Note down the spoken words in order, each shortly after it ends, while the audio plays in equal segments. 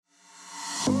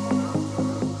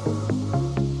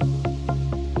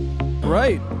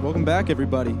Right. Welcome back,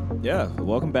 everybody. Yeah,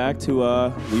 welcome back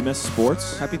to We Miss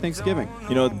Sports. Happy Thanksgiving.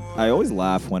 You know, I always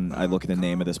laugh when I look at the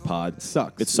name of this pod. It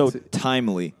sucks. It's so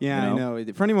timely. Yeah, you know? I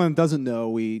know. For anyone who doesn't know,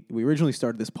 we originally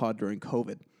started this pod during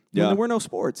COVID. Yeah. There were no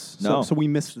sports. No. So we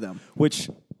missed them. Which,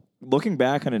 looking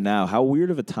back on it now, how weird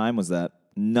of a time was that?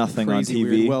 Nothing Crazy on TV.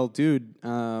 weird. Well, dude,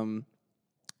 now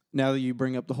that you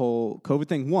bring up the whole COVID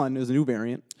thing, one, it was a new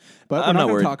variant. But we're not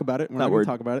going to talk about it. We're not going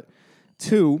to talk about it.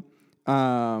 Two,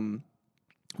 I'll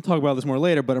talk about this more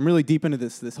later, but I'm really deep into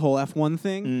this whole F1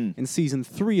 thing. And season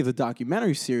 3 of the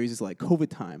documentary series is like COVID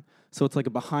time. So it's like a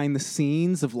behind the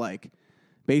scenes of like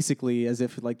basically as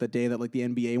if like the day that like the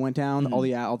NBA went down,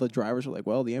 all the drivers were like,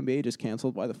 well, the NBA just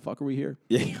canceled. Why the fuck are we here?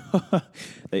 Yeah,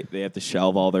 they have to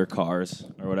shelve all their cars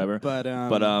or whatever. But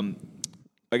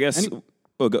I guess.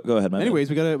 Go ahead, man. Anyways,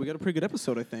 we got a pretty good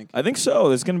episode, I think. I think so.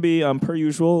 There's going to be, per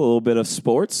usual, a little bit of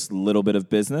sports, a little bit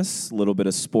of business, a little bit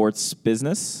of sports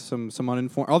business. Some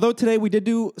uninformed. Although today we did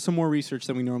do some more research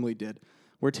than we normally did.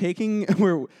 We're taking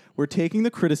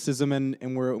the criticism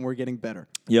and we're getting better.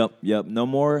 Yep. No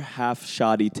more half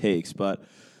shoddy takes, but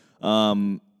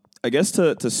I guess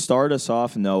to start us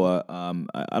off, Noah,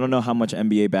 I don't know how much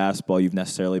NBA basketball you've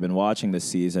necessarily been watching this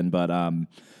season, but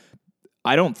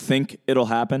I don't think it'll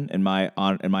happen. In my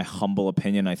humble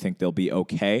opinion, I think they'll be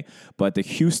okay. But the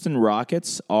Houston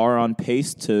Rockets are on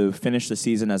pace to finish the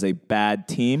season as a bad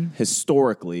team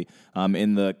historically,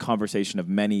 in the conversation of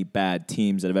many bad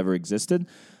teams that have ever existed.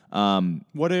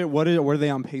 What are they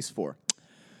on pace for?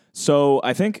 So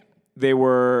I think they're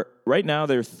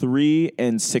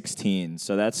 3-16.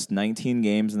 So that's 19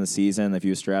 games in the season. If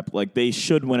you strap, like they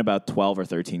should win about 12 or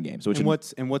 13 games.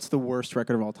 What's the worst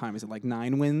record of all time? Is it like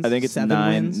 9 wins? I think it's 7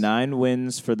 nine. wins? 9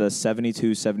 wins for the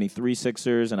 72-73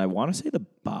 Sixers, and I want to say the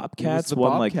Bobcats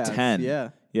won like 10.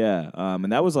 Yeah.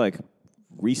 And that was like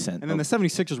recent. And then the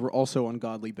 76ers were also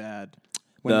ungodly bad.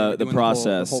 The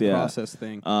process, the whole process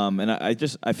thing. And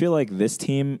I feel like this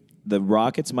team, the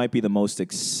Rockets, might be the most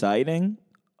exciting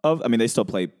of. I mean, they still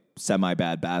play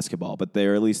semi-bad basketball, but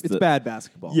they're at least it's bad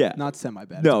basketball. Yeah, not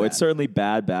semi-bad. No, it's certainly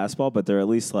bad basketball, but they're at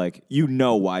least like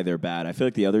why they're bad. I feel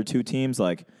like the other two teams,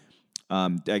 like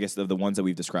I guess the ones that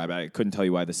we've described, I couldn't tell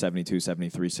you why the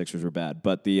 72-73 Sixers were bad,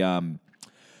 but the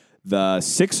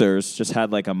Sixers just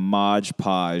had like a modge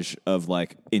podge of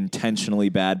like intentionally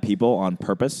bad people on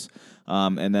purpose,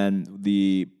 and then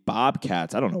the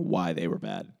Bobcats, I don't know why they were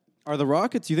bad. Are the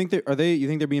Rockets? You think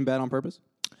they're being bad on purpose?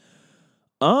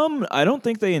 I don't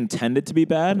think they intend it to be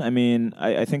bad. I mean,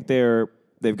 I think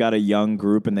they've got a young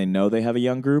group and they know they have a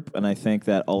young group, and I think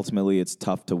that ultimately it's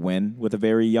tough to win with a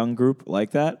very young group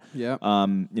like that. Yeah.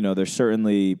 They're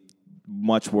certainly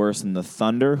much worse than the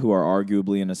Thunder, who are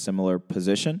arguably in a similar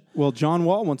position. Well, John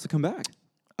Wall wants to come back.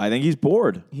 I think he's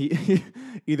bored. He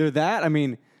either that. I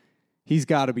mean, he's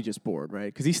got to be just bored, right?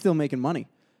 Because he's still making money.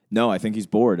 No, I think he's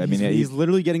bored. He's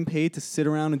literally getting paid to sit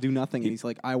around and do nothing. And he's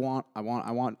like, I want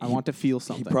to feel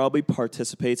something. He probably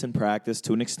participates in practice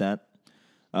to an extent.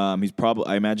 I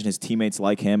imagine his teammates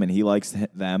like him and he likes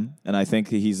them. And I think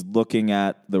he's looking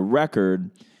at the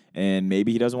record and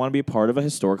maybe he doesn't want to be a part of a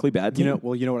historically bad team.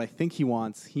 You know what I think he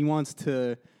wants? He wants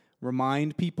to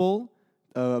remind people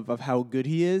of how good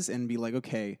he is and be like,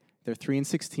 okay, they're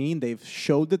 3-16. They've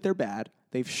showed that they're bad.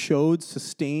 They've showed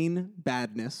sustained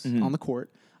badness on the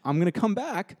court. I'm going to come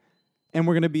back, and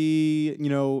we're going to be,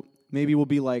 maybe we'll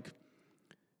be like, I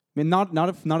mean, not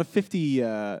a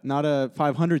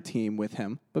 500 team with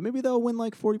him, but maybe they'll win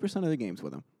like 40% of the games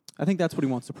with him. I think that's what he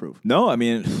wants to prove. No, I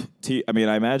mean,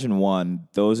 I imagine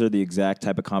those are the exact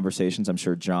type of conversations I'm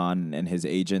sure John and his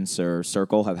agents or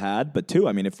circle have had. But two,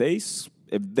 I mean, if they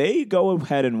go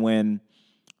ahead and win,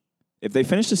 if they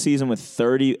finish the season with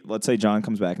 30, let's say John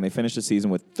comes back and they finish the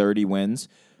season with 30 wins.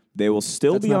 They will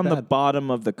still be on the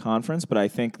bottom of the conference, but I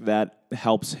think that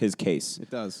helps his case. It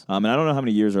does. And I don't know how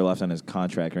many years are left on his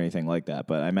contract or anything like that,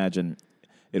 but I imagine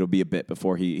it'll be a bit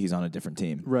before he's on a different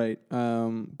team. Right.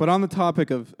 But on the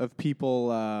topic of people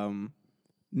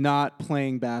not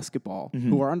playing basketball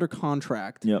who are under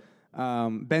contract, yep.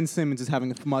 Ben Simmons is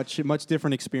having a much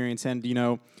different experience.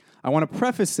 And, I want to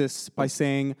preface this by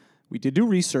saying we did do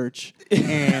research,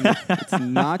 and it's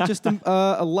not just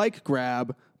a like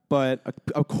grab. But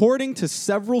according to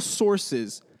several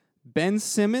sources, Ben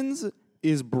Simmons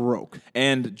is broke.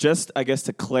 And just, I guess,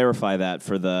 to clarify that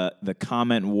for the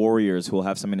comment warriors who will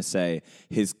have something to say,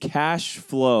 his cash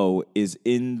flow is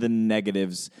in the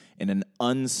negatives in an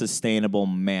unsustainable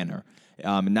manner.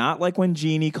 Not like when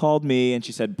Jeannie called me and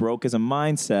she said broke is a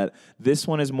mindset. This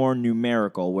one is more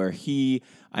numerical, where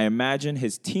I imagine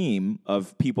his team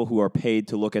of people who are paid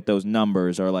to look at those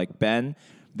numbers are like, Ben,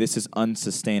 this is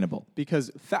unsustainable.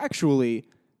 Because factually,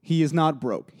 he is not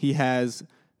broke. He has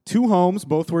 2 homes,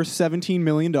 both worth $17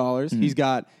 million.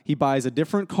 He buys a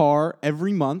different car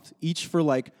every month, each for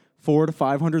like $400,000 to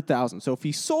 $500,000. So if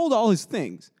he sold all his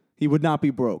things, he would not be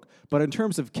broke. But in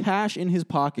terms of cash in his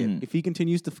pocket, if he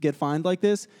continues to get fined like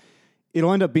this,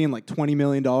 it'll end up being like $20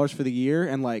 million for the year.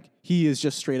 And like he is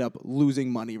just straight up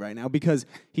losing money right now because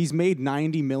he's made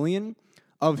 $90 million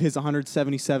of his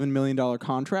 $177 million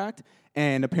contract.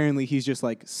 And apparently he's just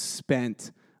like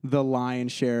spent the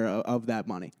lion's share of that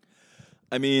money.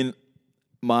 I mean,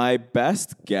 my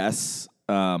best guess,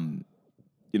 about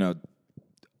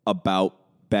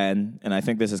Ben, and I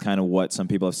think this is kind of what some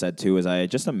people have said too, is I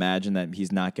just imagine that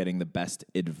he's not getting the best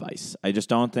advice. I just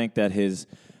don't think that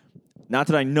not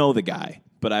that I know the guy,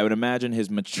 but I would imagine his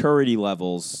maturity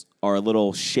levels are a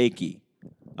little shaky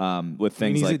with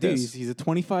things like this. He's a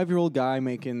 25-year-old guy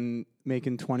making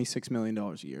 $26 million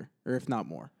a year, or if not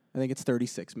more. I think it's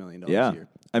 $36 million a year.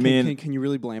 Can you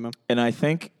really blame him? And I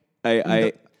think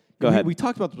go ahead. We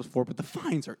talked about this before, but the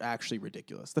fines are actually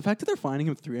ridiculous. The fact that they're fining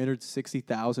him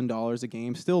 $360,000 a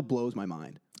game still blows my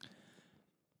mind.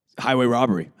 Highway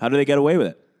robbery. How do they get away with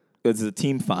it? It's a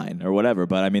team fine or whatever.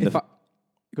 But I mean,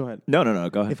 go ahead. No.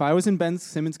 Go ahead. If I was in Ben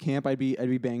Simmons' camp, I'd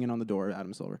be banging on the door of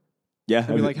Adam Silver. Yeah,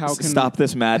 I'd be like, how can stop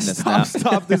this madness?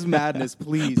 Stop this madness,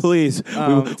 please. Please,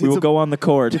 we will go on the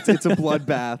court. It's a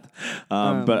bloodbath.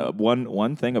 But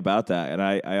one thing about that, and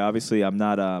I obviously I'm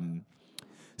not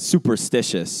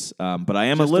superstitious, but I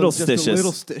am a little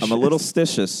stitious. I'm a little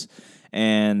stitious,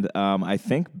 and I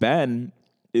think Ben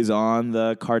is on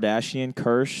the Kardashian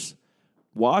curse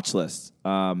watch list.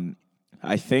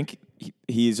 I think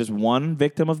he's just one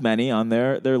victim of many on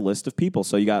their list of people.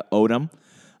 So you got Odom.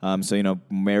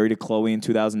 Married to Khloe in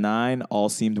 2009, all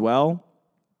seemed well.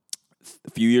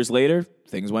 A few years later,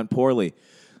 things went poorly.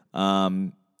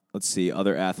 Let's see,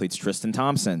 other athletes. Tristan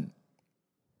Thompson.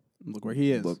 Look where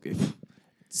he is.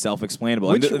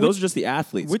 Self-explainable. Those are just the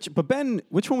athletes. Which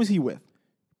one was he with?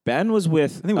 Ben was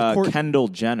with Kendall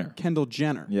Jenner. Kendall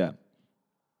Jenner. Yeah.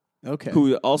 Okay.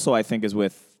 Who also, I think, is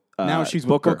with now she's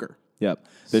with Booker. Yep.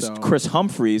 There's Chris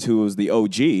Humphries, who was the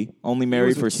OG, only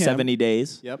married for 70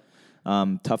 days. Yep.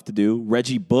 Tough to do.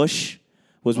 Reggie Bush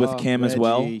was with Kim as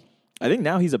well. I think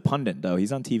now he's a pundit, though.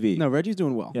 He's on TV. No, Reggie's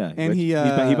doing well. Yeah, and he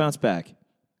bounced back.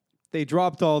 They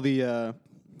dropped all the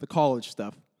college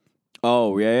stuff.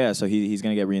 Oh, yeah. So he's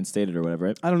going to get reinstated or whatever,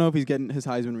 right? I don't know if he's getting his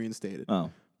Heisman reinstated.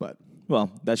 Oh. But.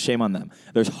 Well, that's shame on them.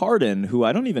 There's Harden, who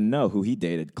I don't even know who he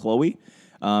dated. Khloe?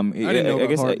 I didn't know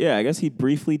about Harden. Yeah, I guess he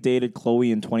briefly dated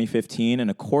Khloe in 2015, and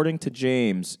according to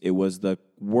James, it was the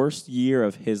worst year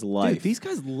of his life. Dude, these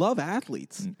guys love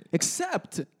athletes.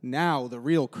 Except now the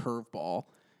real curveball,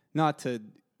 not to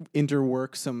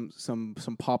interwork some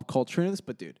pop culture in this,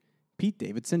 but dude, Pete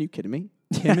Davidson, you kidding me?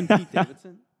 Him and Pete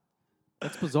Davidson?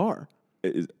 That's bizarre.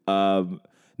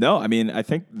 No, I mean, I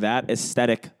think that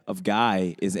aesthetic of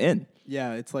guy is in.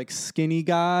 Yeah, it's like skinny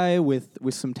guy with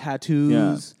some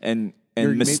tattoos. Yeah.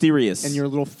 And mysterious. And you're a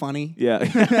little funny. Yeah.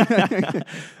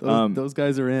 those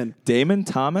guys are in. Damon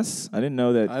Thomas? I didn't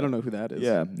know that. I don't know who that is.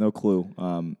 Yeah, no clue.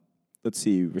 Let's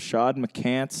see. Rashad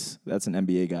McCants. That's an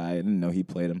NBA guy. I didn't know he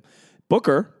played him.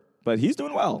 Booker, but he's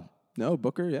doing well. No,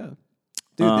 Booker, yeah.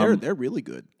 Dude, they're really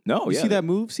good. No, you see that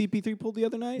move CP3 pulled the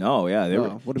other night? No, yeah.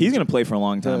 He's going to play for a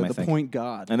long time, I think. The point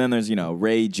guard. And then there's,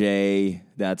 Ray J.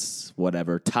 That's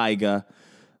whatever. Tyga.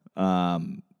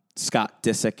 Scott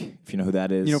Disick, if you know who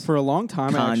that is. For a long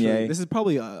time, Kanye. Actually, this is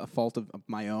probably a fault of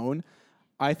my own.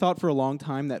 I thought for a long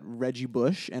time that Reggie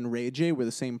Bush and Ray J were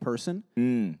the same person.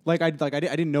 I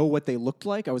didn't know what they looked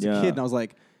like. I was a kid, and I was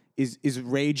like, is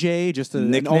Ray J just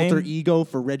an alter ego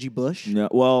for Reggie Bush? Yeah.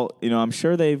 Well, I'm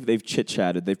sure they've chit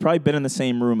chatted. They've probably been in the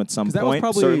same room at some point.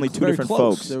 Certainly two different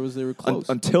close. folks. They were close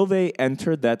until they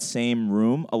entered that same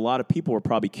room. A lot of people were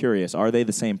probably curious: are they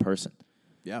the same person?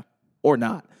 Yeah. Or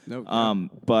not. No, yeah.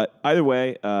 But either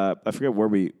way, I forget where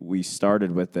we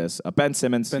started with this. Ben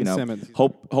Simmons, Simmons.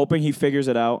 Hoping he figures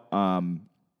it out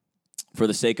for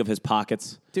the sake of his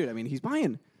pockets. Dude, I mean, he's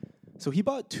buying. So he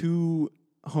bought 2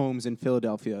 homes in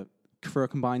Philadelphia for a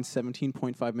combined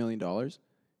 $17.5 million.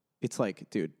 It's like,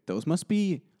 dude, those must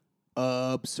be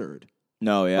absurd.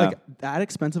 No, yeah. Like, that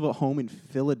expensive a home in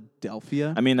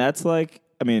Philadelphia? I mean,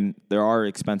 there are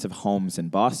expensive homes in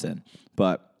Boston,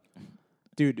 but...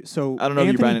 Dude, so I don't know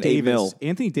if you're buying an 8 mil.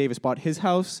 Anthony Davis bought his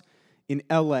house in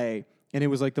L.A., and it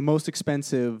was like the most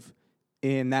expensive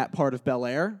in that part of Bel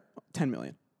Air, $10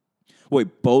 million.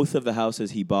 Wait, both of the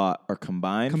houses he bought are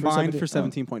combined for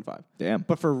 17.5. Oh. Damn.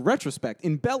 But for retrospect,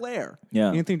 in Bel Air,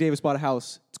 Anthony Davis bought a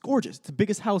house. It's gorgeous. It's the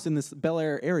biggest house in this Bel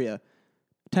Air area,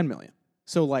 $10 million.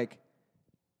 So, like,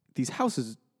 these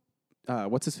houses,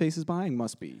 what's his face is buying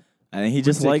must be. I think he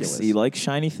just likes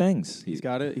shiny things. He's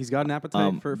got an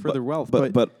appetite for further wealth.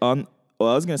 But I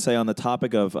was going to say on the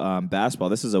topic of basketball,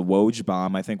 this is a Woj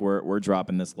bomb. I think we're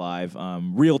dropping this live,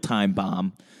 real time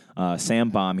bomb, Sam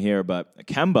bomb here. But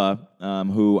Kemba,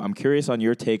 who I'm curious on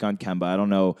your take on Kemba. I don't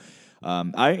know.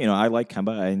 I like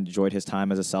Kemba. I enjoyed his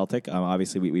time as a Celtic.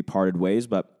 Obviously, we parted ways,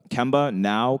 but Kemba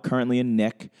now currently in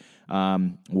Nick.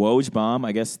 Woj bomb.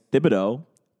 I guess Thibodeau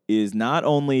is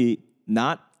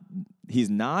he's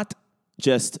not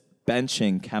just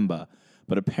benching Kemba,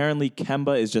 but apparently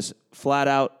Kemba is just flat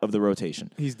out of the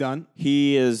rotation. He's done.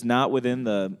 He is not within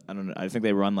the, I don't know, I think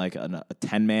they run like a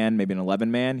 10-man, maybe an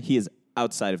 11-man. He is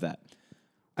outside of that.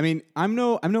 I mean, I'm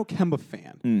no Kemba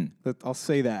fan. I'll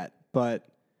say that, but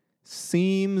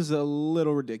seems a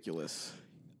little ridiculous.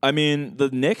 I mean, the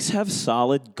Knicks have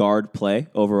solid guard play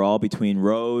overall between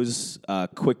Rose,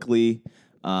 Quickly.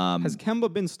 Has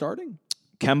Kemba been starting?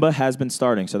 Kemba has been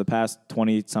starting. So the past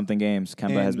 20-something games,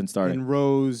 Kemba has been starting. And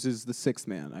Rose is the sixth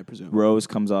man, I presume. Rose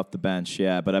comes off the bench,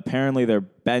 yeah. But apparently they're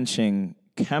benching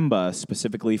Kemba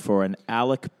specifically for an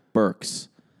Alec Burks.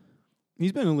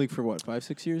 He's been in the league for,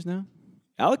 5-6 years now?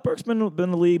 Alec Burks been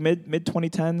in the league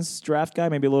mid-2010s draft guy,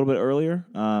 maybe a little bit earlier.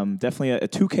 Definitely a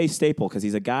 2K staple because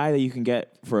he's a guy that you can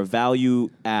get for a value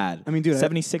add. I mean, dude,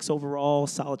 76 overall,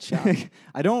 solid shot.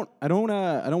 I don't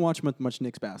watch much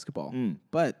Knicks basketball,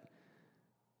 but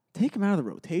take him out of the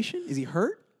rotation. Is he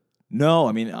hurt? No,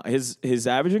 I mean he's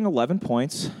averaging 11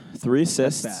 points, 3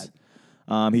 assists. That's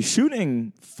bad. He's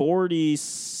shooting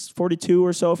 42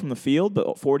 or so from the field,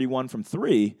 but 41 from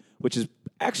 3, which is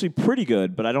actually pretty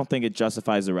good, but I don't think it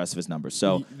justifies the rest of his numbers.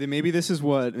 So maybe this is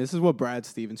what Brad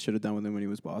Stevens should have done with him when he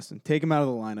was Boston. Take him out of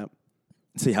the lineup.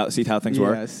 See how things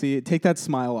work. Yeah, take that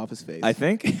smile off his face. I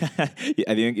think. You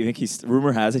think he's.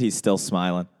 Rumor has it he's still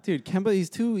smiling. Dude, Kemba, he's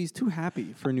too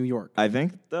happy for New York. I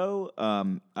think though.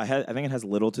 I think it has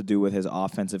little to do with his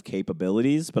offensive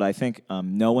capabilities, but I think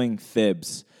knowing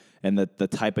Thibs and the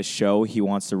type of show he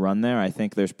wants to run there, I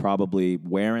think there's probably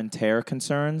wear and tear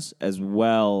concerns as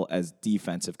well as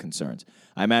defensive concerns.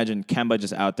 I imagine Kemba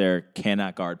just out there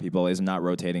cannot guard people, is not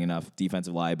rotating enough,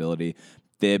 defensive liability.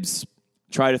 Thibs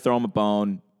try to throw him a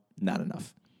bone, not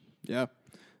enough. Yeah,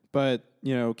 but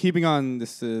keeping on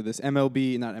this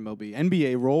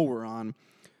NBA role we're on,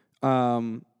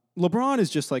 LeBron is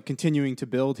just like continuing to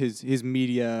build his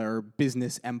media or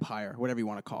business empire, whatever you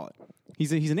want to call it.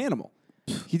 He's an animal.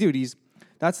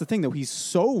 That's the thing though. He's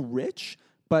so rich,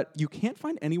 but you can't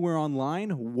find anywhere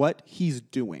online what he's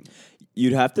doing.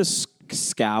 You'd have to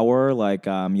scour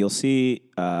you'll see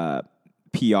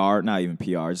PR, not even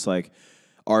PR, just like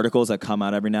articles that come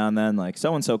out every now and then, like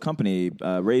so-and-so company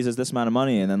raises this amount of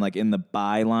money, and then like in the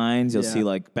bylines, you'll see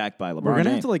like backed by LeBron. We're going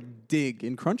to have to like dig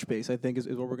in Crunchbase, I think, is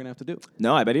what we're going to have to do.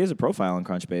 No, I bet he has a profile in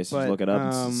Crunchbase. Just look it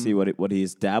up and see what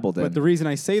he's dabbled in. But the reason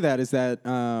I say that is that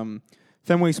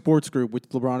Fenway Sports Group, which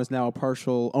LeBron is now a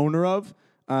partial owner of,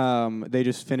 they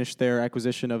just finished their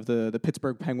acquisition of the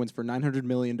Pittsburgh Penguins for $900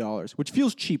 million, which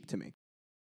feels cheap to me.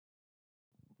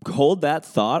 Hold that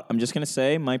thought. I'm just going to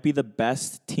say might be the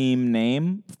best team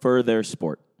name for their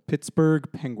sport.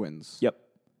 Pittsburgh Penguins. Yep.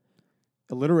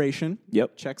 Alliteration.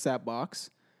 Yep. Checks that box.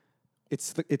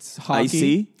 It's hockey.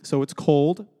 Icy. So it's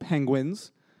cold.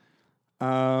 Penguins.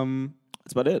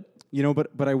 That's about it.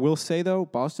 But I will say, though,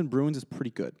 Boston Bruins is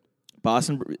pretty good.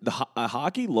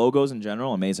 Hockey logos in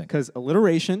general, amazing. Because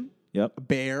alliteration. Yep.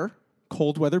 Bear.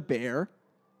 Cold weather bear.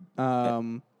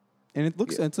 And it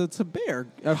looks it's a bear.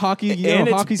 Hockey,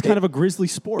 hockey's kind of a grisly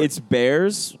sport. It's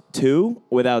bears too,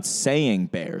 without saying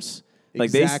bears.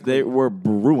 Exactly. They were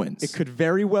Bruins. It could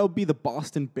very well be the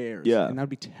Boston Bears. Yeah, and that'd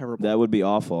be terrible. That would be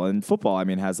awful. And football, I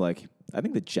mean, has I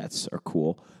think the Jets are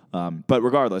cool. But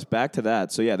regardless, back to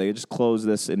that. So yeah, they just closed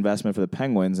this investment for the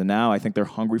Penguins, and now I think they're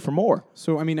hungry for more.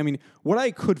 So I mean, what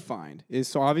I could find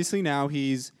is obviously now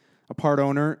he's a part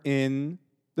owner in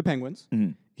the Penguins.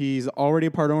 Mm-hmm. He's already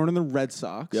a part owner in the Red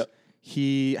Sox. Yep.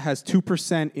 He has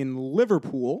 2% in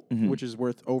Liverpool, which is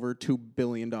worth over $2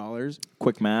 billion.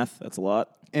 Quick math, that's a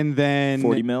lot. And then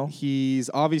 40 mil. He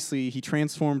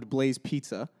transformed Blaze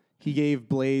Pizza. He gave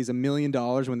Blaze $1 million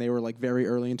when they were very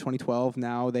early in 2012.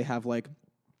 Now they have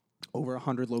over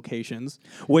 100 locations.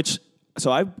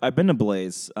 So I've been to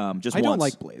Blaze just once. I don't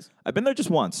like Blaze. I've been there just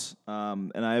once,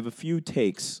 and I have a few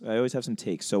takes. I always have some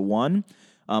takes. So one,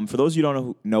 for those of you who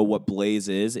don't know what Blaze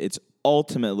is, it's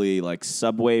ultimately like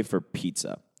Subway for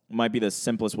pizza. It might be the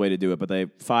simplest way to do it, but they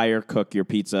cook your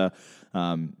pizza.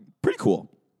 Pretty cool.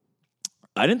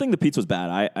 I didn't think the pizza was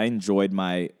bad. I enjoyed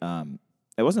my.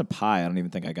 It wasn't a pie. I don't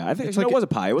even think I got. I think it was a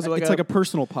pie. It was like a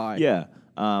personal pie. Yeah.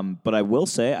 But I will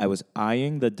say I was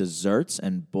eyeing the desserts,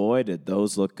 and boy, did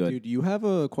those look good. Dude, you have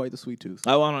quite the sweet tooth.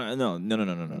 I want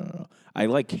no. I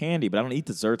like candy, but I don't eat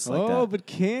desserts like that. Oh, but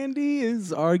candy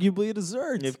is arguably a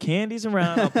dessert. If candy's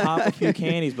around, I'll pop a few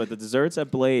candies. But the desserts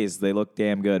at Blaze, they look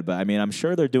damn good. But I mean, I'm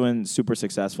sure they're doing super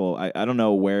successful. I don't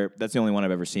know where. That's the only one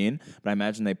I've ever seen. But I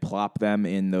imagine they plop them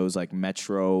in those like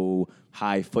metro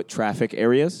high foot traffic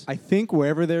areas. I think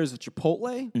wherever there's a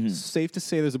Chipotle, it's safe to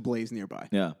say there's a Blaze nearby.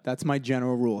 Yeah. That's my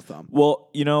general rule of thumb. Well,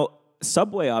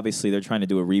 Subway, obviously, they're trying to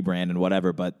do a rebrand and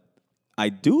whatever, but I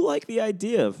do like the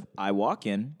idea of I walk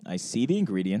in, I see the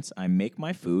ingredients, I make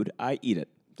my food, I eat it.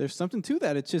 There's something to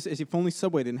that. It's just as if only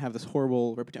Subway didn't have this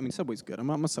horrible reputation. I mean, Subway's good. I'm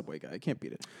a Subway guy. I can't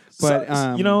beat it.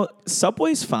 But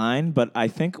Subway's fine. But I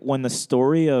think when the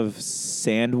story of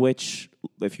sandwich,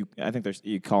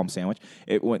 you call them sandwich.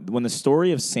 When the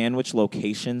story of sandwich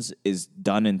locations is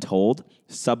done and told,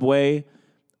 Subway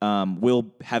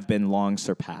will have been long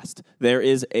surpassed. There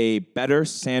is a better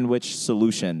sandwich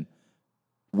solution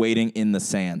waiting in the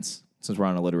sands. Since we're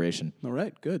on alliteration. All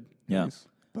right, good. Yeah. Nice.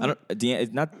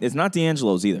 It's not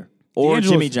D'Angelo's either. Or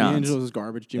Jimmy John's. D'Angelo's is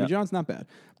garbage. Jimmy John's not bad.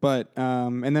 But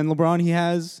and then LeBron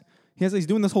he's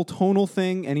doing this whole Tonal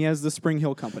thing, and he has the Spring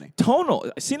Hill Company.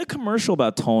 Tonal. I've seen a commercial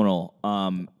about Tonal.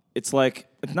 It's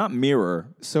not Mirror.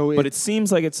 But it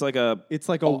seems like it's like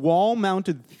a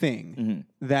wall-mounted thing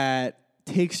that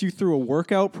takes you through a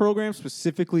workout program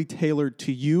specifically tailored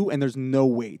to you, and there's no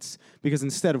weights because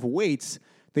instead of weights,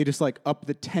 they just up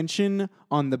the tension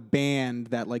on the band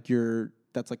that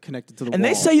that's connected to the wall. And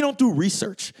they say you don't do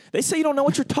research. They say you don't know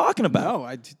what you're talking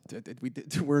about. No,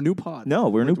 we're a new pod. No,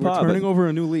 we're a new pod. We're turning over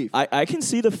a new leaf. I can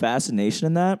see the fascination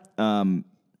in that.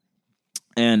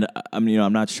 And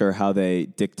I'm not sure how they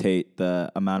dictate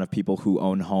the amount of people who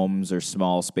own homes or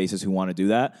small spaces who want to do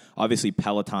that. Obviously,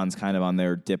 Peloton's kind of on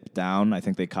their dip down. I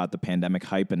think they caught the pandemic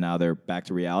hype, and now they're back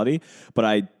to reality. But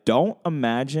I don't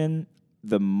imagine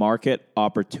the market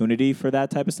opportunity for that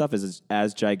type of stuff is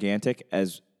as gigantic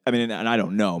as... and I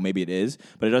don't know, maybe it is,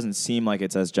 but it doesn't seem like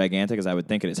it's as gigantic as I would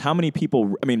think it is. How many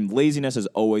people, laziness is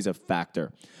always a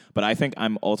factor, but I think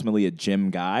I'm ultimately a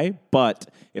gym guy, but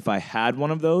if I had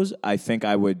one of those, I think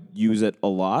I would use it a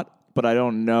lot, but I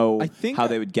don't know how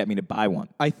they would get me to buy one.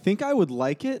 I think I would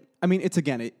like it.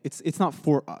 It's not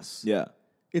for us. Yeah.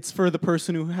 It's for the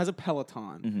person who has a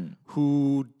Peloton,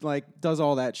 who does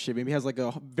all that shit. Maybe has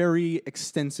a very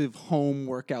extensive home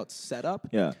workout setup.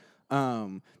 Yeah.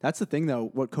 That's the thing, though.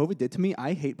 What COVID did to me,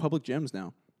 I hate public gyms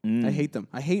now. I hate them.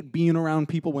 I hate being around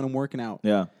people when I'm working out.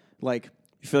 Yeah. You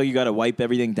feel like you got to wipe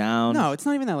everything down? No, it's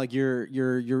not even that.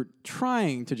 You're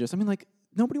trying to just...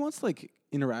 nobody wants to,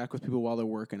 interact with people while they're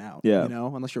working out. Yeah.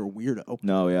 Unless you're a weirdo.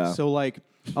 No, yeah. So,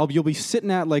 you'll be sitting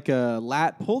at, a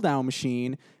lat pull-down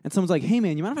machine, and someone's like, hey,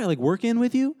 man, you mind if I, work in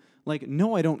with you?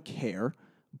 No, I don't care.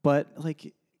 But,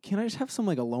 can I just have some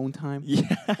alone time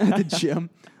at the gym?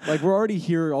 We're already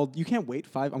here. You can't wait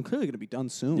 5. I'm clearly going to be done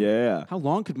soon. Yeah. How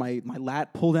long could my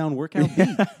lat pull down workout be?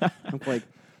 I'm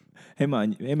hey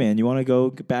man, you want to go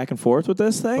back and forth with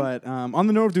this thing? But on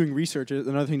the note of doing research,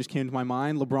 another thing just came to my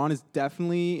mind. LeBron is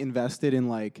definitely invested in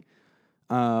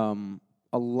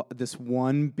this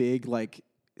one big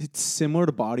it's similar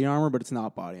to Body Armor, but it's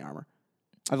not Body Armor.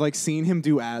 I've seen him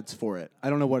do ads for it.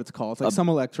 I don't know what it's called. It's some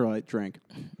electrolyte drink.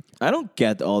 I don't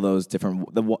get all those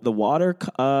different... The water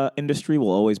industry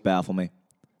will always baffle me.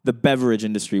 The beverage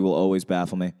industry will always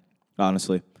baffle me,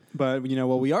 honestly. But,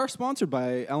 we are sponsored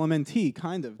by LMNT,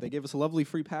 kind of. They gave us a lovely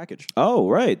free package. Oh,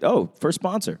 right. Oh, first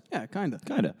sponsor. Yeah, kind of.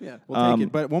 Kind of. Yeah, we'll take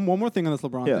it. But one more thing on this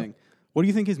LeBron thing. What do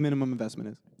you think his minimum investment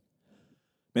is?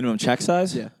 Minimum check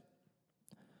size? Yeah.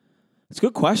 It's a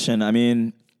good question.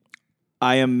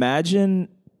 I imagine...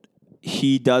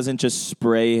 he doesn't just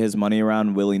spray his money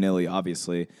around willy-nilly,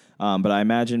 obviously. But I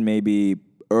imagine maybe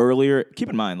earlier...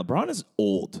 Keep in mind, LeBron is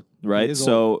old, right? He is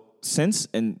old. Since...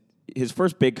 And his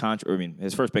first big contract...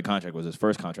 his first big contract was his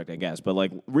first contract, I guess.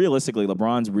 But, realistically,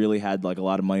 LeBron's really had, a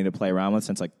lot of money to play around with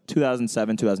since,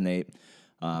 2007, 2008.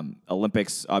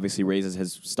 Olympics obviously raises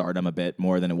his stardom a bit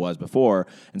more than it was before.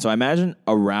 And so I imagine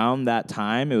around that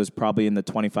time, it was probably in the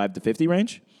 25 to 50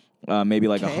 range. Maybe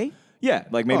Okay. Yeah,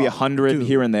 maybe 100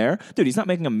 here and there. Dude, he's not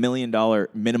making $1 million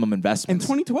minimum investment. In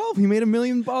 2012, he made $1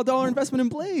 million investment in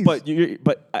Blaze.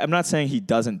 But I'm not saying he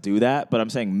doesn't do that, but I'm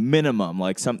saying minimum,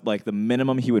 the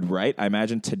minimum he would write. I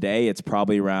imagine today it's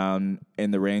probably around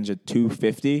in the range of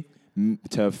 250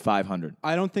 to 500.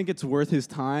 I don't think it's worth his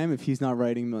time if he's not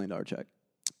writing $1 million check.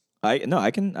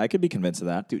 I could be convinced of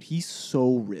that. Dude, he's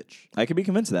so rich. I could be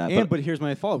convinced of that. But here's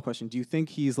my follow-up question. Do you think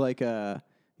he's you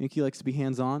think he likes to be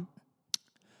hands-on?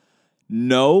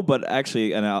 No, but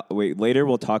actually, and later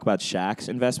we'll talk about Shaq's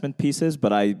investment pieces.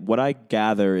 But what I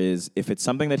gather is if it's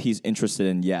something that he's interested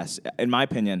in, yes, in my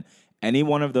opinion, any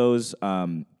one of those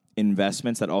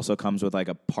investments that also comes with like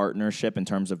a partnership in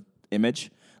terms of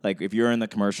image. Like if you're in the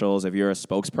commercials, if you're a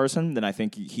spokesperson, then I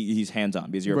think he's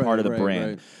hands-on because you're a part of the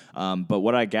brand. Right. But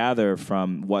what I gather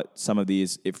from what some of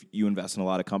these, if you invest in a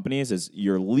lot of companies, is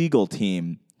your legal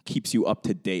team keeps you up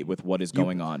to date with what is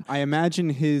going on. I imagine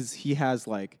he has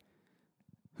like,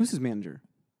 who's his manager?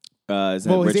 His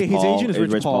agent is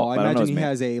Rich Paul. I imagine he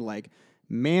has a like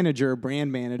manager,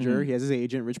 brand manager. Mm-hmm. He has his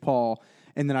agent, Rich Paul.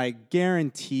 And then I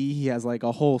guarantee he has like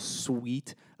a whole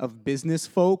suite of business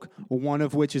folk, one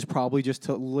of which is probably just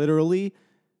to literally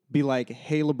be like,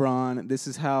 hey, LeBron, this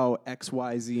is how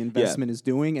XYZ investment is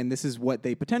doing, and this is what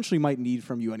they potentially might need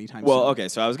from you anytime soon. Well, okay,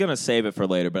 so I was going to save it for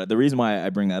later, but the reason why I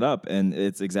bring that up, and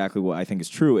it's exactly what I think is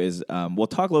true, is we'll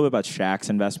talk a little bit about Shaq's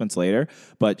investments later,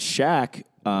 but Shaq,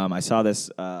 I saw this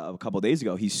a couple of days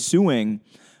ago, he's suing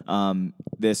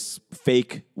this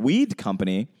fake weed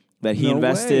company that he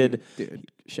invested. Dude,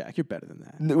 Shaq, you're better than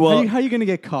that. Well, how are you going to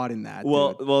get caught in that?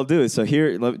 Well, dude. So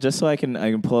here, just so I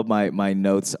can pull up my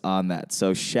notes on that.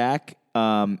 So Shaq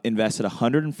invested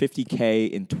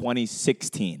 $150K in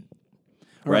 2016.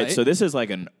 Right. So this is like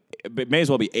it may as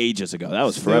well be ages ago. That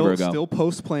was forever ago. Still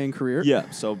post playing career. Yeah.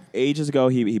 So ages ago,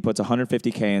 he puts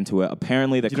 $150K into it.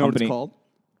 Apparently, the company. Do you know what it's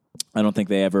called? I don't think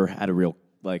they ever had a real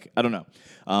I don't know.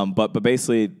 But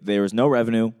basically, there was no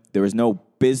revenue. There was no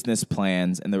business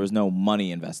plans, and there was no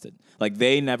money invested. Like,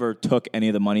 they never took any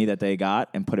of the money that they got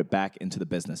and put it back into the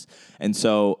business. And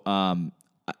so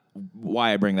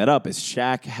why I bring that up is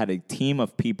Shaq had a team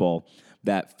of people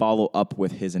that follow up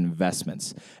with his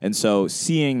investments. And so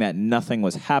seeing that nothing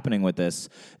was happening with this,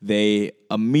 they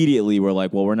immediately were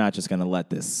like, well, we're not just going to let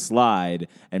this slide.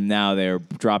 And now they're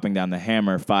dropping down the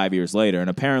hammer 5 years later. And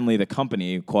apparently the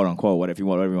company, quote unquote, whatever you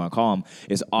want to call them,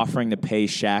 is offering to pay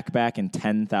Shaq back in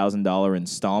 $10,000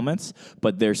 installments,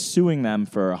 but they're suing them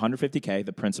for $150K,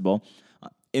 the principal,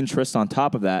 interest on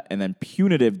top of that, and then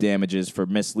punitive damages for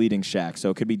misleading Shaq. So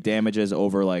it could be damages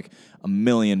over like $1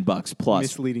 million plus.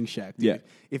 Misleading Shaq. Dude. Yeah.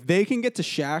 If they can get to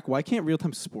Shaq, why can't Real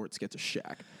Time Sports get to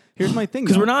Shaq? Here's my thing.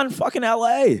 Because we're not in fucking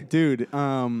LA, dude.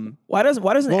 Why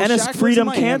doesn't Ennis Freedom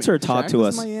Cancer talk to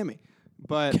us? Miami.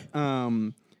 But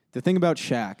the thing about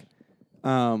Shaq,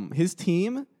 his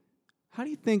team, how do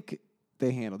you think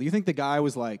they handled? Do you think the guy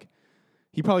was like?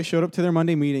 He probably showed up to their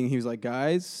Monday meeting. He was like,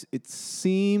 guys, it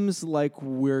seems like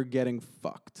we're getting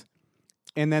fucked.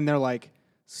 And then they're like,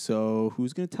 so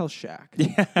who's going to tell Shaq?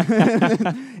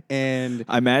 And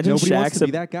I imagine nobody Shaq's wants to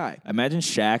be that guy. I imagine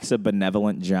Shaq's a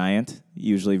benevolent giant,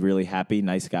 usually really happy,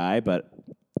 nice guy, but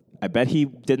I bet he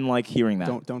didn't like hearing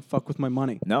that. Don't fuck with my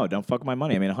money. No, don't fuck with my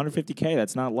money. I mean, $150K,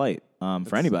 that's not light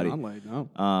for anybody. Not light,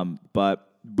 no.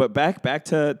 But back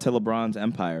to LeBron's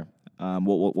empire.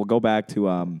 We'll go back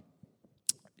to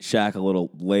Shaq a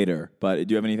little later, but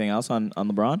do you have anything else on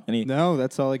LeBron? No,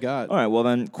 that's all I got. All right, well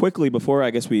then, quickly, before I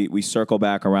guess we circle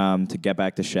back around to get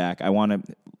back to Shaq, I want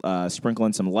to sprinkle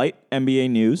in some light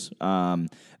NBA news. Then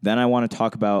I want to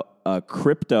talk about a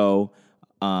crypto,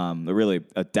 really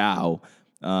a DAO,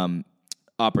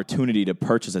 opportunity to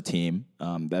purchase a team.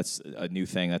 That's a new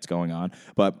thing that's going on.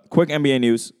 But quick NBA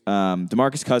news,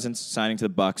 DeMarcus Cousins signing to the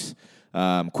Bucks.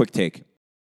 Quick take.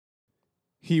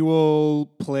 He will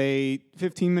play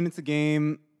 15 minutes a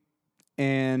game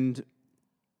and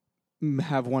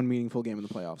have one meaningful game in the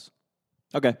playoffs.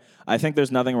 Okay. I think there's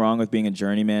nothing wrong with being a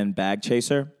journeyman bag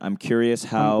chaser. I'm curious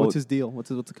how... What's his deal? What's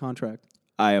the contract?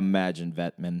 I imagine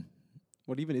Vetman.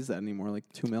 What even is that anymore? Like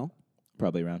 $2 million?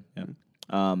 Probably around,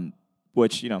 yeah.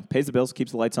 Which, pays the bills,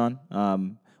 keeps the lights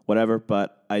on, whatever.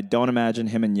 But I don't imagine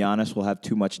him and Giannis will have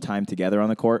too much time together on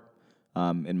the court,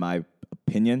 in my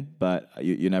opinion. But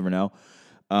you never know.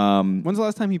 When's the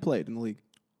last time he played in the league?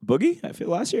 Boogie? I feel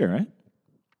last year, right?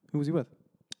 Who was he with?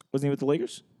 Wasn't he with the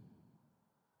Lakers?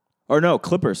 Or no,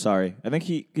 Clippers, sorry. I think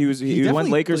he went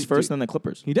Lakers first, then the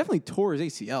Clippers. He definitely tore his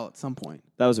ACL at some point.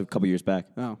 That was a couple years back.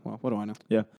 Oh, well, what do I know?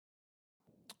 Yeah.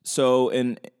 So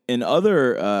in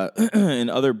other in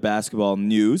other basketball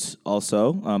news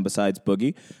also, besides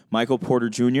Boogie, Michael Porter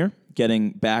Jr.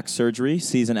 getting back surgery,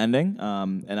 season ending.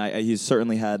 And he's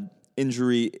certainly had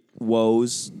injury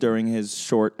woes during his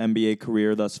short NBA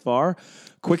career thus far.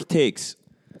 Quick takes.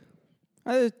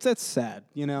 That's sad,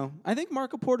 I think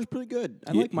Michael Porter's pretty good.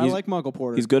 I like Michael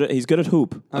Porter. He's good at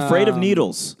hoop. Afraid of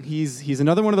needles. He's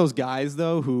another one of those guys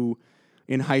though who,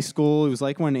 in high school, it was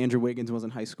like when Andrew Wiggins was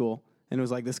in high school, and it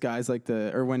was like this guy's like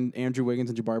or when Andrew Wiggins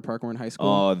and Jabari Parker were in high school.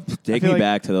 Oh, take me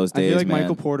back to those days, I feel like man.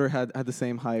 Michael Porter had the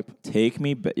same hype. Take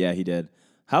me, yeah, he did.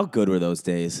 How good were those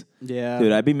days? Yeah.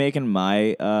 Dude, I'd be making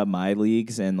my my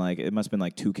leagues, and like it must have been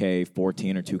like 2K14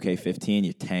 or 2K15.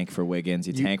 You tank for Wiggins,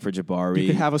 you tank for Jabari. You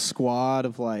could have a squad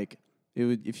of like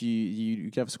if you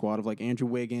could have a squad of like Andrew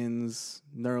Wiggins,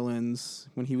 Nerlens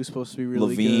when he was supposed to be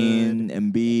really Levine, good.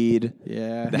 Embiid.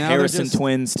 Yeah. The Harrison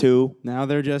twins too. Now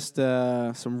they're just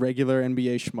some regular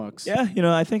NBA schmucks. Yeah,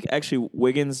 I think actually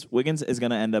Wiggins is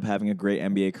going to end up having a great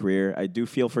NBA career. I do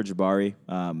feel for Jabari,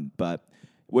 but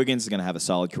Wiggins is going to have a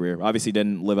solid career. Obviously,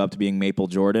 didn't live up to being Maple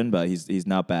Jordan, but he's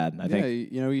not bad. I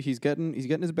think. He's getting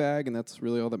his bag, and that's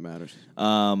really all that matters.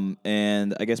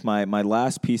 And I guess my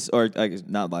last piece, or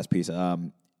not last piece,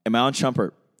 Iman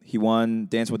Shumpert. He won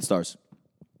Dance with the Stars.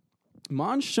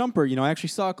 Iman Shumpert, I actually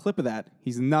saw a clip of that.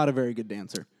 He's not a very good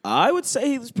dancer. I would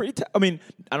say he was pretty. I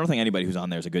don't think anybody who's on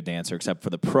there is a good dancer except for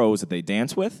the pros that they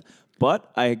dance with.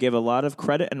 But I give a lot of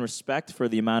credit and respect for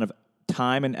the amount of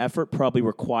time and effort probably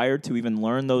required to even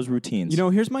learn those routines.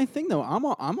 Here's my thing though.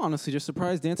 I'm honestly just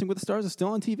surprised Dancing with the Stars is still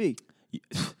on TV.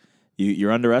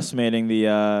 You're underestimating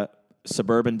the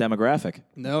suburban demographic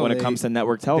when it comes to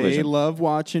network television. They love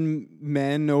watching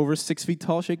men over 6 feet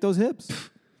tall shake those hips.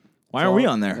 Why aren't we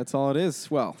on there? That's all it is.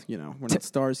 Well, we're not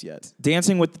stars yet.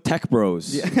 Dancing with the tech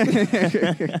bros.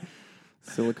 Yeah.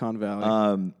 Silicon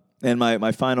Valley. And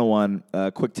my final one,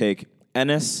 quick take,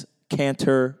 Enes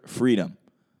Kanter Freedom.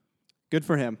 Good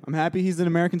for him. I'm happy he's an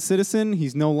American citizen.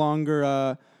 He's no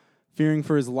longer fearing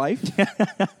for his life.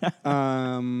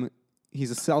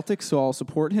 He's a Celtic, so I'll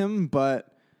support him,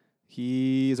 but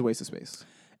he is a waste of space.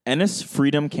 Enes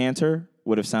Freedom Kanter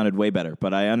would have sounded way better,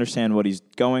 but I understand what he's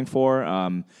going for.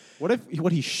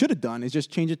 What he should have done is just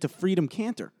change it to Freedom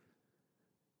Kanter.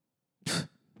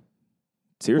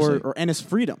 Seriously? Or Enes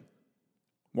Freedom.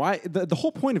 Why? The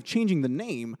whole point of changing the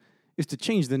name is to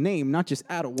change the name, not just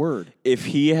add a word. If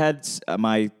he had,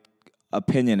 my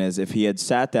opinion is, if he had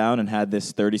sat down and had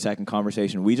this 30-second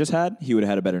conversation we just had, he would have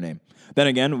had a better name. Then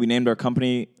again, we named our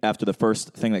company after the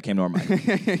first thing that came to our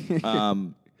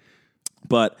mind.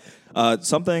 But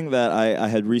something that I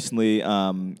had recently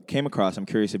came across, I'm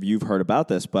curious if you've heard about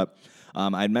this, but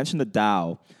I had mentioned the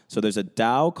DAO. So there's a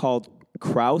DAO called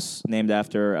Krause, named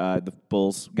after the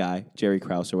Bulls guy, Jerry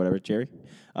Krause or whatever. Jerry?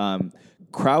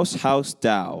 Krause House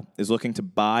DAO is looking to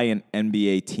buy an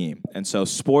NBA team. And so,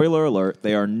 spoiler alert,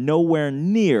 they are nowhere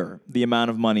near the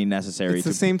amount of money necessary. It's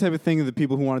the same type of thing as the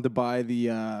people who wanted to buy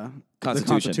the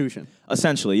Constitution.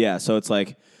 Essentially, yeah. So it's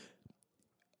like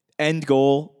end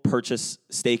goal, purchase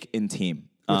stake in team.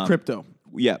 With crypto.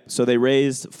 Yeah. So they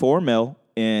raised $4 million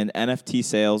in NFT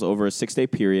sales over a 6-day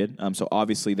period. So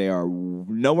obviously they are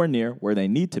nowhere near where they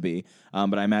need to be.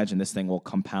 But I imagine this thing will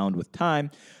compound with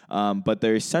time. But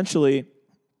they essentially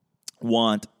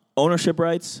want ownership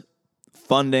rights,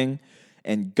 funding,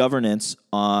 and governance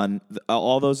on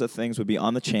all those things would be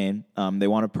on the chain. They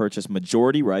want to purchase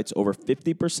majority rights over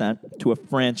 50% to a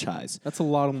franchise. That's a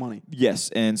lot of money.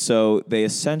 Yes, and so they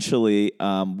essentially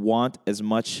want as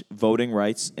much voting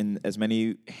rights in as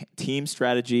many team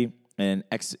strategy and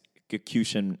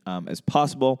execution as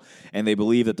possible, and they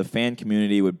believe that the fan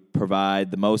community would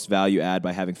provide the most value add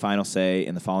by having final say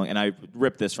in the following. And I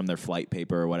ripped this from their flight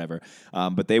paper or whatever,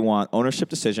 but they want ownership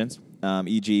decisions,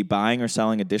 e.g. buying or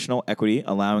selling additional equity,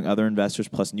 allowing other investors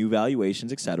plus new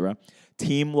valuations, etc.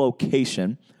 Team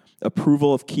location,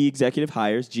 approval of key executive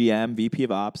hires, GM, VP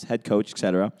of Ops, head coach,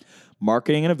 etc.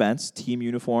 Marketing and events, team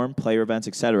uniform, player events,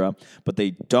 etc. But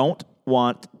they don't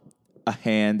want a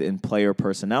hand in player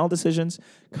personnel decisions,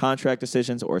 contract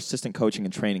decisions, or assistant coaching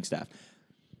and training staff.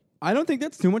 I don't think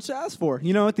that's too much to ask for.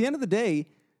 At the end of the day,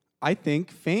 I think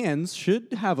fans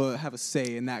should have a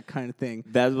say in that kind of thing.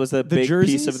 That was the big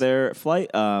jerseys, piece of their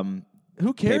flight.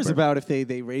 Who cares about if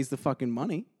they raise the fucking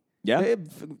money? Yeah.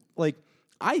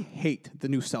 I hate the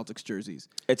new Celtics jerseys.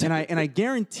 And I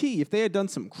guarantee if they had done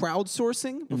some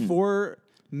crowdsourcing before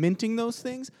minting those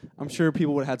things, I'm sure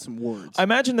people would have had some words. I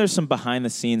imagine there's some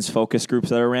behind-the-scenes focus groups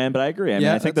that are ran, but I agree.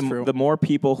 I think the more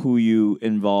people who you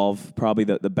involve, probably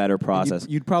the better process.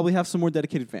 You'd probably have some more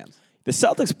dedicated fans. The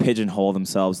Celtics pigeonhole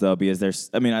themselves, though, because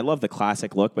I love the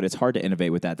classic look, but it's hard to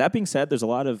innovate with that. That being said, there's a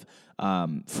lot of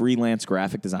freelance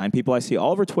graphic design people I see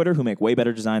all over Twitter who make way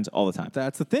better designs all the time.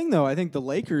 That's the thing, though. I think the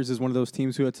Lakers is one of those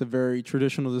teams who it's a very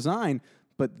traditional design,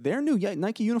 but their new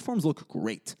Nike uniforms look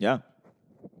great. Yeah.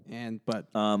 But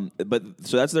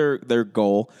so that's their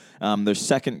goal. Their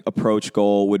second approach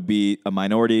goal would be a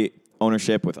minority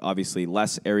ownership with obviously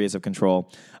less areas of control.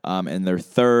 And their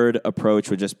third approach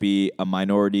would just be a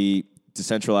minority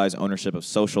decentralized ownership of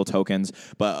social tokens.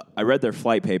 But I read their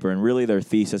flight paper, and really their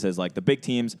thesis is like the big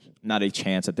teams, not a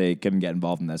chance that they can get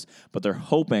involved in this. But they're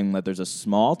hoping that there's a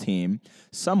small team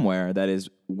somewhere that is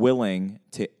willing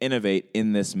to innovate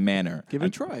in this manner. Give it a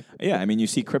try. Yeah, I mean, you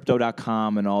see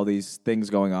Crypto.com and all these things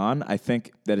going on. I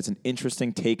think that it's an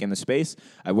interesting take in the space.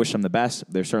 I wish them the best.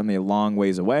 They're certainly a long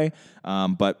ways away.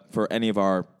 But for any of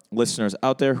our listeners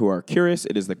out there who are curious,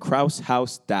 it is the Krause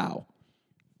House DAO.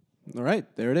 All right,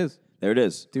 there it is. There it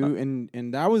is. Dude,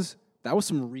 and that was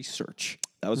some research.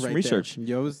 That was some research.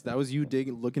 That was you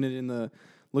looking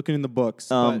in the books.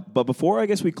 But before I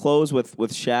guess we close with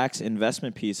Shaq's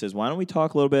investment pieces, why don't we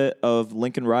talk a little bit of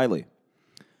Lincoln Riley?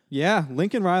 Yeah,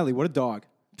 Lincoln Riley, what a dog.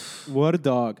 What a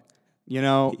dog. You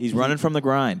know, he's running from the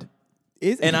grind.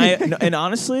 And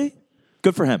honestly,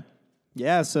 good for him.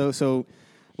 Yeah, so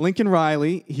Lincoln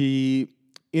Riley, he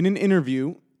in an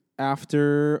interview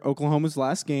after Oklahoma's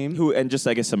last game. And just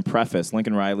I guess some preface,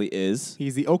 Lincoln Riley is?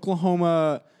 He's the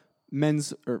Oklahoma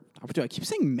men's, or I keep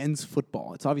saying men's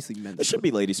football. It's obviously men's football. It should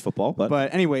be ladies football.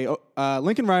 But anyway,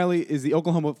 Lincoln Riley is the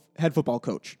Oklahoma head football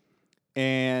coach.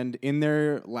 And in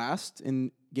their last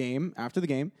game, after the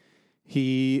game,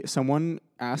 someone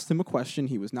asked him a question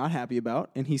he was not happy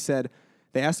about. And he said,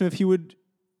 they asked him if he would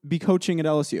be coaching at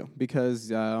LSU because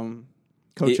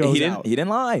Coach O's out. He didn't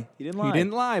lie. He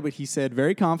didn't lie, but he said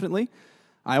very confidently,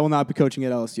 I will not be coaching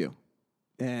at LSU.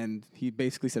 And he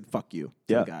basically said, fuck you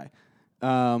to the guy.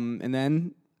 And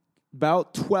then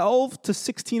about 12 to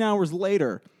 16 hours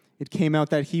later, it came out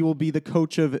that he will be the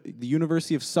coach of the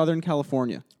University of Southern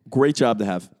California. Great job to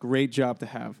have. Great job to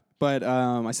have. But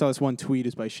I saw this one tweet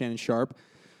is by Shannon Sharp.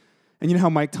 And you know how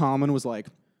Mike Tomlin was like,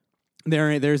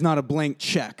 there's not a blank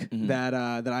check that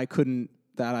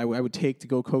I would take to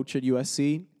go coach at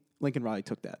USC. Lincoln Riley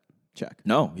took that check.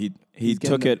 No, he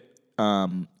took it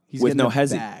with no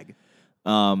hesitation.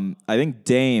 I think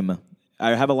Dame.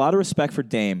 I have a lot of respect for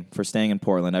Dame for staying in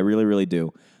Portland. I really, really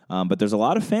do. But there's a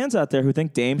lot of fans out there who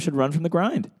think Dame should run from the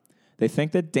grind. They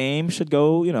think that Dame should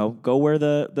go where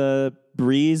the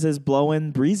breeze is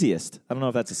blowing breeziest. I don't know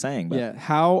if that's a saying, but yeah.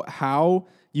 How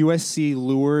USC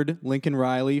lured Lincoln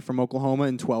Riley from Oklahoma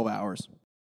in 12 hours.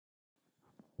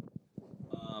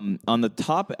 On the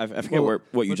top, I forget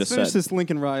what you just said. Let's finish this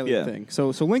Lincoln Riley thing. So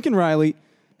Lincoln Riley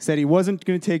said he wasn't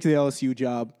going to take the LSU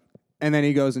job, and then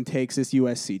he goes and takes this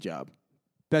USC job.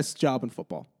 Best job in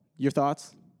football. Your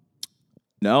thoughts?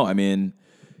 No, I mean,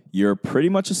 you're pretty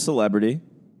much a celebrity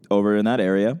over in that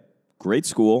area. Great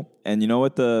school. And you know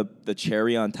what the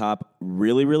cherry on top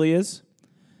really, really is?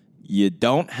 You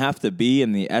don't have to be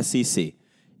in the SEC.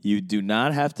 You do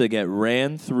not have to get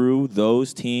ran through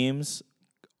those teams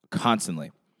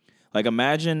constantly. Like,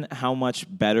 imagine how much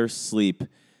better sleep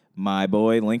my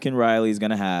boy Lincoln Riley is going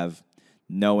to have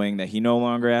knowing that he no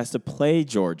longer has to play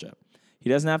Georgia. He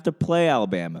doesn't have to play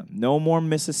Alabama. No more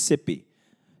Mississippi.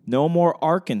 No more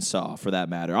Arkansas, for that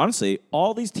matter. Honestly,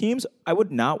 all these teams I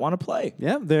would not want to play.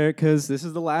 Yeah, because this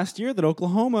is the last year that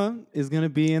Oklahoma is going to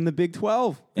be in the Big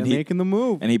 12. They're making the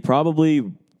move. And he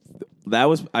probably,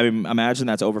 I imagine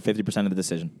that's over 50% of the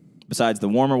decision. Besides the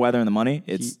warmer weather and the money,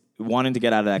 it's wanting to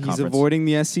get out of that conference. He's avoiding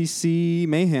the SEC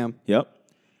mayhem. Yep.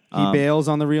 He bails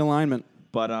on the realignment.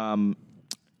 But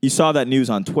you saw that news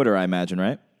on Twitter, I imagine,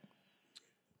 right?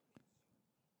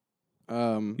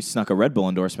 You snuck a Red Bull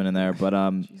endorsement in there, but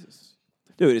Jesus.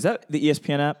 Dude, is that the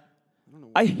ESPN app?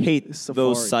 I hate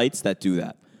those sites that do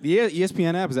that. The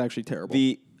ESPN app is actually terrible.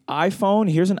 The iPhone,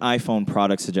 here's an iPhone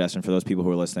product suggestion for those people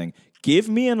who are listening. Give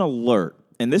me an alert,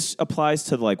 and this applies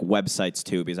to like websites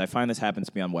too, because I find this happens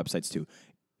to me on websites too.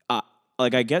 I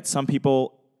get some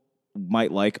people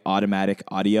might like automatic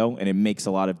audio, and it makes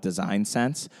a lot of design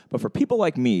sense. But for people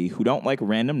like me who don't like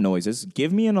random noises,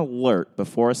 give me an alert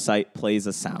before a site plays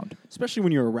a sound. Especially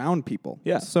when you're around people.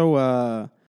 Yeah. So, all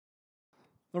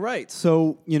right.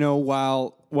 So,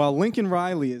 while Lincoln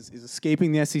Riley is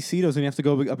escaping the SEC, doesn't have to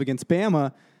go up against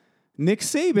Bama, Nick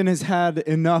Saban has had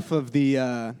enough of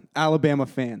the Alabama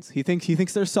fans. He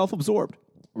thinks they're self-absorbed.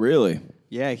 Really?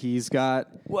 Yeah, he's got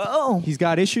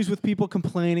issues with people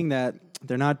complaining that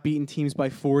they're not beating teams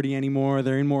by 40 anymore.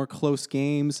 They're in more close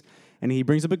games. And he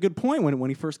brings up a good point.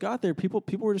 When he first got there, people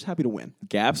were just happy to win.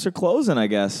 Gaps are closing, I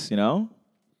guess,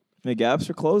 The gaps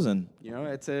are closing.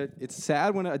 It's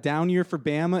sad when a down year for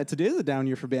Bama. It is a down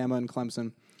year for Bama and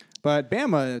Clemson. But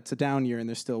Bama, it's a down year, and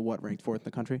they're still, ranked 4th in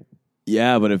the country?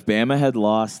 Yeah, but if Bama had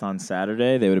lost on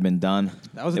Saturday, they would have been done.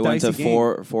 That was a dicey game. They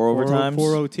went to four overtimes.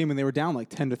 4-0 team, and they were down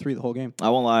like 10-3 the whole game. I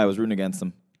won't lie, I was rooting against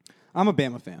them. I'm a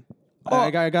Bama fan.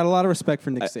 I got a lot of respect for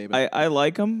Nick Saban. I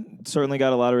like him. Certainly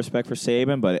got a lot of respect for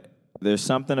Saban, but there's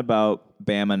something about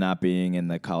Bama not being in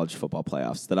the college football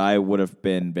playoffs that I would have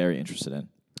been very interested in.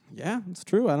 Yeah, it's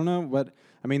true. I don't know, but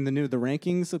I mean, the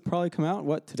rankings have probably come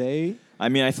out today. I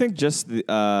mean, I think just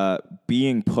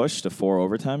being pushed to 4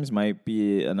 overtimes might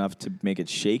be enough to make it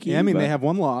shaky. Yeah, I mean, they have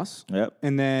one loss. Yep.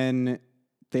 And then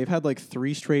they've had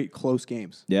 3 straight close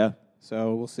games. Yeah.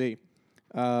 So we'll see.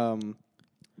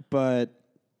 But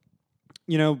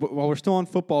while we're still on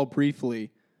football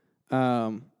briefly,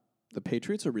 the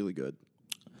Patriots are really good.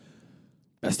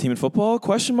 Best team in football?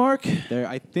 Question mark.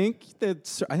 I think they're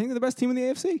the best team in the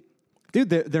AFC. Dude,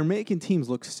 they're making teams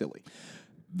look silly.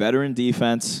 Veteran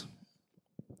defense,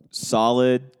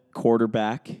 solid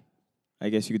quarterback, I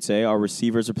guess you could say. Our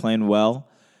receivers are playing well.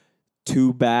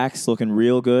 2 backs looking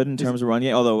real good in terms of run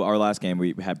game. Although our last game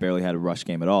we barely had a rush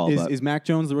game at all. Is Mac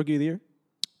Jones the Rookie of the Year?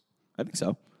 I think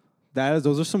so.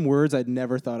 Those are some words I'd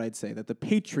never thought I'd say. That the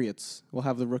Patriots will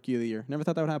have the Rookie of the Year. Never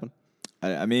thought that would happen.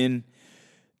 I mean,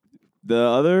 the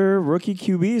other rookie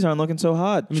QBs aren't looking so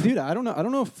hot. I mean, dude, I don't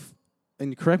know if,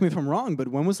 and correct me if I'm wrong, but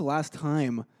when was the last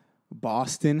time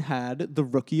Boston had the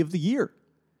Rookie of the Year?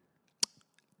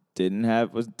 Tatum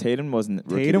wasn't.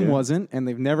 Tatum wasn't, and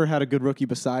they've never had a good rookie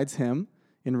besides him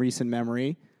in recent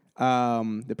memory.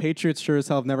 The Patriots sure as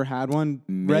hell have never had one.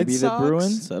 Maybe the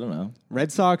Bruins. I don't know.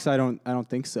 Red Sox. I don't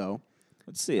think so.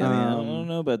 Let's see. I mean, I don't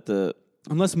know about the.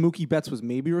 Unless Mookie Betts was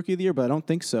maybe Rookie of the Year, but I don't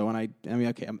think so. And I mean,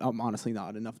 okay, I'm honestly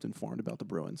not enough informed about the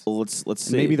Bruins. Well, let's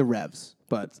see. Maybe the Revs,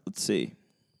 but let's see.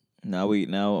 Now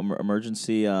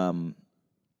emergency.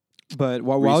 But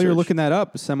while you're looking that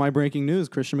up, semi-breaking news: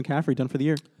 Christian McCaffrey done for the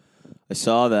year. I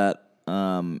saw that.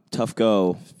 Tough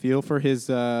go. Feel for his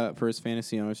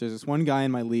fantasy owners. There's this one guy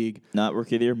in my league. Not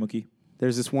Rookie of the Year, Mookie.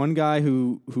 There's this one guy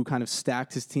who kind of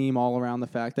stacked his team all around the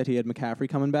fact that he had McCaffrey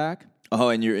coming back. Oh,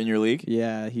 in your league?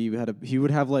 Yeah, he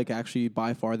would have actually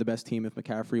by far the best team if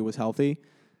McCaffrey was healthy,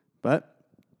 but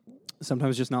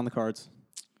sometimes just not on the cards.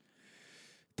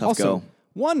 Tough also, go.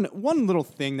 One little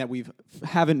thing that we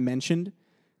haven't mentioned: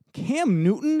 Cam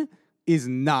Newton is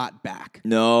not back.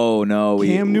 No.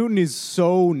 Cam Newton is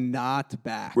so not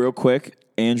back. Real quick,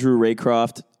 Andrew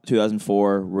Raycroft,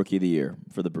 2004 Rookie of the Year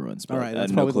for the Bruins. All right,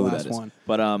 that's probably the last one.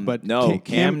 But no,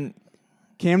 Cam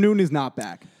Newton is not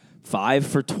back. 5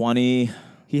 for 20.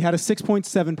 He had a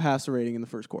 6.7 passer rating in the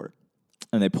first quarter.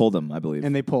 And they pulled him, I believe.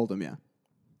 And they pulled him, yeah.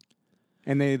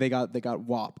 And they got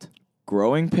whopped.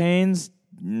 Growing pains?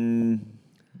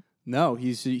 No,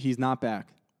 he's not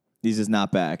back. He's just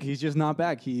not back. He's just not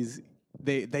back.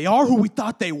 They are who we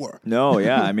thought they were. No,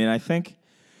 yeah. I mean, I think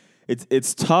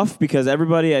it's tough because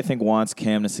everybody, I think, wants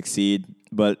Cam to succeed,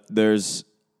 but there's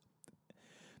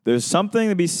something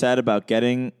to be said about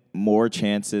getting more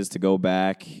chances to go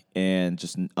back and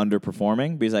just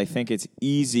underperforming, because I think it's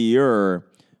easier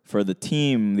for the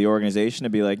team, the organization, to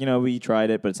be like, we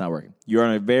tried it, but it's not working. You're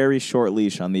on a very short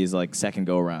leash on these second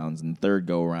go rounds and third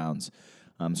go rounds.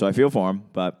 So I feel for him,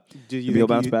 but he'll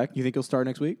bounce back. You think he'll start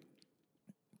next week?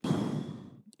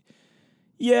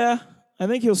 Yeah, I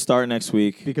think he'll start next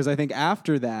week. Because I think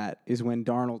after that is when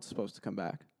Darnold's supposed to come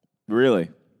back. Really?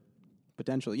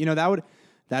 Potentially.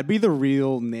 That'd be the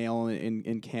real nail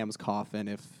in Cam's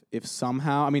coffin if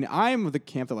somehow, I mean, I'm of the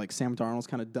camp that Sam Darnold's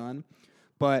kind of done,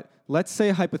 but let's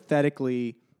say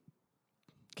hypothetically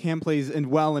Cam plays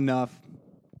well enough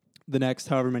the next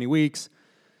however many weeks,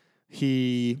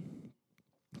 he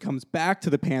comes back to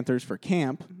the Panthers for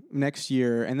camp next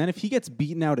year, and then if he gets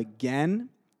beaten out again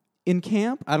in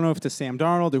camp, I don't know if it's Sam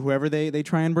Darnold or whoever they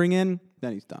try and bring in,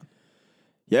 then he's done.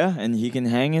 Yeah, and he can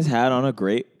hang his hat on a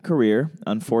great career.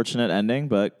 Unfortunate ending,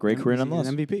 but great career nonetheless.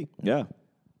 An MVP. Yeah.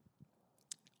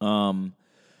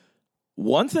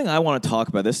 One thing I want to talk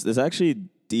about, this is actually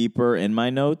deeper in my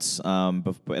notes,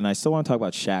 and I still want to talk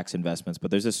about Shaq's investments,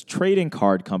 but there's this trading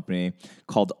card company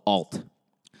called Alt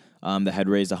that had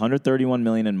raised $131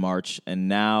 million in March, and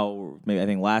now, I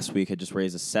think last week, had just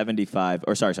raised not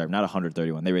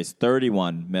 131. They raised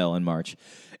 $31 million in March.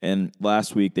 And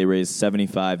last week, they raised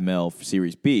 $75 million for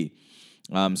Series B.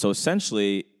 So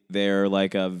essentially, they're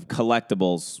like a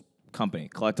collectibles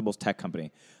tech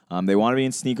company. They want to be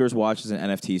in sneakers, watches, and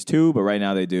NFTs too, but right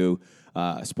now they do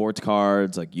sports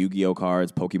cards, like Yu-Gi-Oh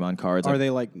cards, Pokemon cards. Are they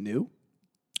new?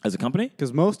 As a company?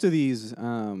 Because most of these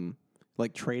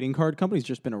trading card companies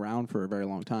just been around for a very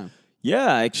long time.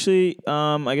 Yeah, actually,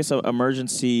 I guess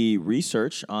emergency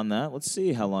research on that. Let's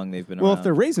see how long they've been around. Well, if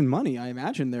they're raising money, I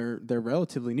imagine they're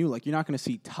relatively new. You're not going to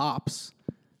see Topps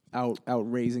out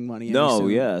raising money. No,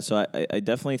 yeah. So I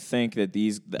definitely think that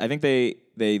I think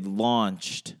they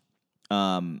launched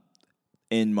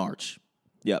in March.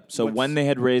 Yep. So when they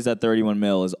had raised that $31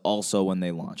 million is also when they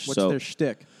launched. What's their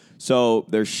shtick? So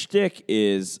their shtick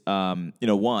is,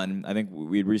 one, I think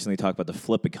we had recently talked about the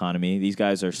flip economy. These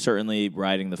guys are certainly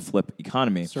riding the flip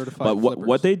economy. Certified but flippers.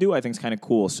 what they do, I think, is kind of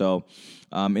cool. So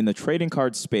in the trading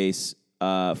card space,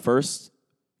 first,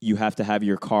 you have to have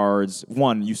your cards.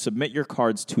 One, you submit your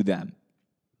cards to them.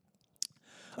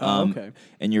 Okay.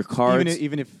 And your cards...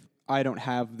 Even if I don't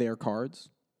have their cards?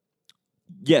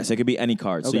 Yes, it could be any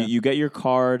card. Okay. So you get your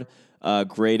card...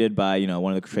 graded by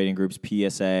one of the trading groups,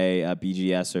 PSA,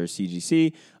 BGS, or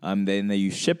CGC. Then you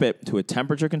ship it to a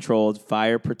temperature-controlled,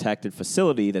 fire-protected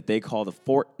facility that they call the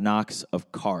Fort Knox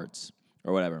of cards,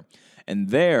 or whatever. And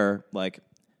there,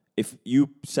 if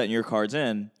you sent your cards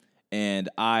in, and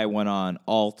I went on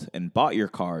Alt and bought your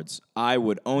cards, I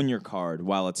would own your card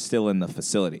while it's still in the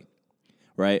facility,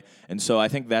 right? And so I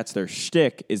think that's their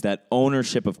shtick, is that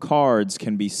ownership of cards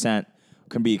can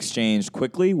be exchanged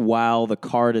quickly while the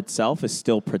card itself is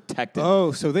still protected.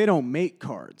 Oh, so they don't make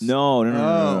cards? No.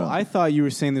 I thought you were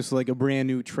saying this was like a brand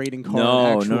new trading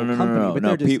card company.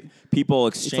 No. People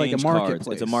exchange it's like a cards.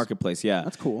 It's a marketplace, yeah.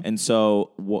 That's cool. And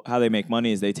so how they make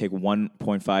money is they take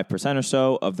 1.5% or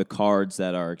so of the cards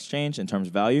that are exchanged in terms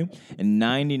of value, and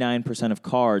 99% of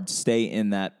cards stay in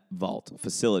that vault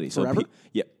facility. Forever?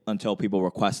 So until people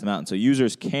request them out. And so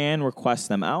users can request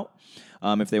them out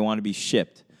if they want to be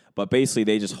shipped. But basically,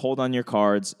 they just hold on your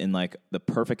cards in the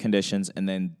perfect conditions and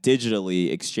then digitally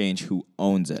exchange who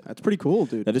owns it. That's pretty cool,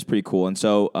 dude. That is pretty cool. And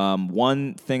so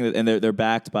one thing and they're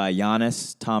backed by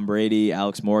Giannis, Tom Brady,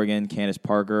 Alex Morgan, Candace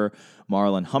Parker,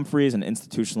 Marlon Humphreys, and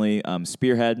institutionally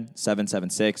Spearhead,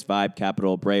 776, Vibe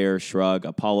Capital, Brayer, Shrug,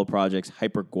 Apollo Projects,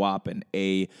 Hyper Guap, and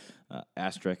A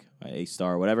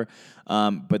star, whatever.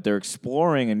 But they're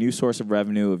exploring a new source of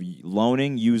revenue of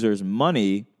loaning users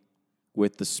money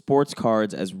with the sports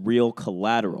cards as real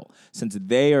collateral, since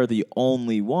they are the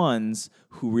only ones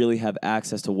who really have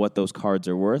access to what those cards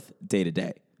are worth day to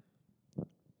day.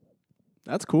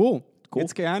 That's cool.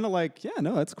 It's kind of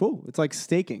that's cool. It's like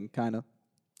staking, kind of.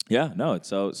 Yeah, no.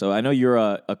 So I know you're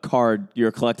a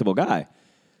collectible guy.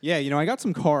 Yeah, I got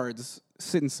some cards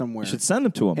sitting somewhere. You should send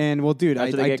them to them. And well, dude,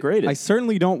 after they get graded. I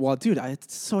certainly don't. Well, dude,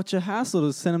 it's such a hassle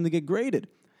to send them to get graded.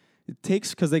 It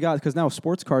takes because now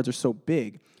sports cards are so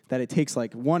big that it takes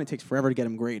it takes forever to get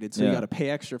them graded. So you got to pay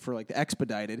extra for the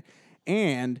expedited.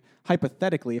 And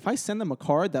hypothetically, if I send them a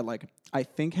card that I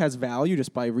think has value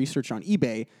just by research on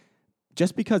eBay,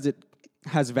 just because it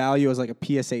has value as a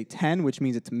PSA 10, which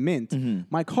means it's mint,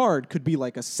 my card could be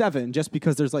a 7 just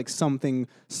because there's something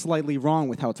slightly wrong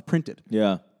with how it's printed.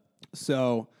 Yeah.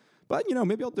 So, but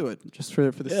maybe I'll do it just for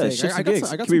the sake. I got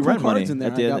some cool cards in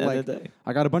there. At the end of the day.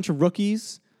 I got a bunch of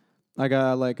rookies. I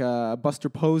got a Buster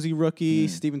Posey rookie,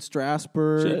 Steven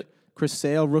Strasburg, Chris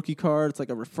Sale rookie card. It's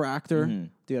a refractor.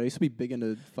 Dude, I used to be big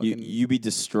into fucking... You be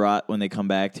distraught when they come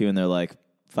back to you and they're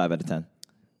 5 out of 10.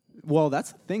 Well,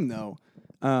 that's the thing, though.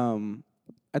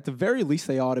 At the very least,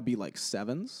 they ought to be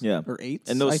 7s or 8s.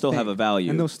 And those still have a value.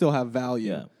 And those still have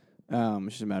value. Yeah.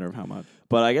 It's just a matter of how much.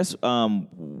 But I guess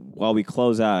while we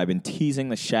close out, I've been teasing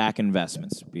the Shaq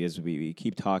investments because we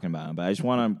keep talking about them. But I just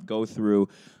want to go through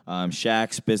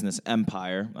Shaq's business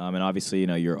empire. And obviously,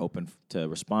 you're open to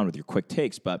respond with your quick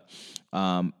takes. But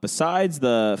besides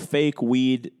the fake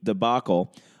weed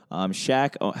debacle,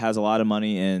 Shaq has a lot of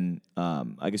money in,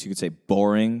 I guess you could say,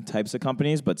 boring types of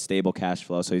companies, but stable cash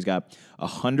flow. So he's got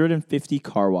 150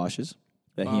 car washes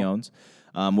that he owns.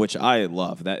 Which I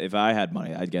love. That if I had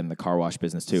money, I'd get in the car wash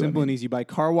business too. Simple and easy. Buy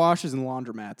car washes and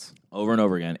laundromats. Over and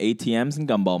over again. ATMs and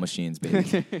gumball machines,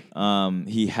 baby.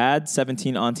 He had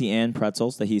 17 Auntie Anne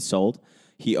pretzels that he sold.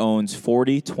 He owns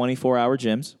 40 24-hour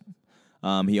gyms.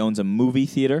 He owns a movie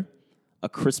theater, a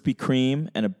Krispy Kreme,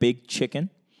 and a Big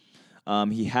Chicken.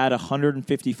 He had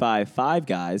 155 Five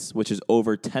Guys, which is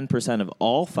over 10% of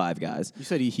all Five Guys. You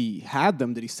said he had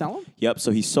them. Did he sell them? Yep.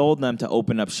 So he sold them to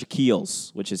open up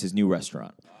Shaquille's, which is his new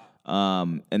restaurant.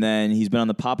 And then he's been on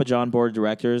the Papa John board of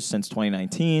directors since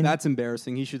 2019. That's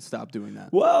embarrassing. He should stop doing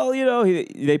that. Well,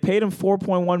 they paid him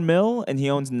 $4.1 million, and he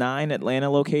owns 9 Atlanta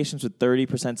locations with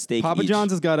 30% stake Papa each.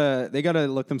 John's gotta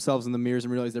look themselves in the mirrors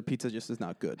and realize their pizza just is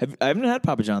not good. I haven't had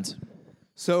Papa John's.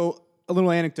 So, a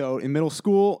little anecdote. In middle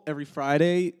school, every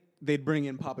Friday, they'd bring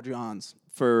in Papa John's.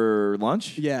 For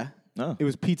lunch? Yeah. Oh. It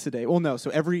was pizza day. Well, no.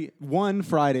 So every one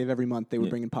Friday of every month, they would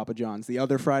bring in Papa John's. The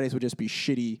other Fridays would just be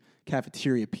shitty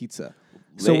cafeteria pizza.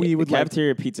 So we would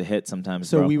cafeteria pizza hit sometimes.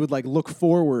 So we would look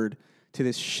forward to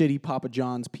this shitty Papa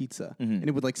John's pizza, and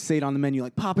it would say it on the menu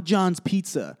Papa John's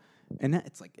pizza, and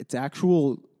it's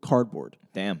actual cardboard.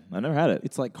 Damn, I never had it.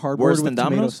 It's cardboard worse with than tomato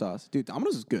Domino's? sauce. Dude,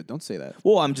 Domino's is good. Don't say that.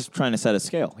 Well, I'm just trying to set a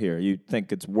scale here. You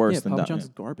think it's worse than Papa Domino's? John's is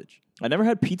garbage. I never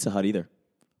had Pizza Hut either.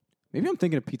 Maybe I'm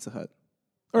thinking of Pizza Hut.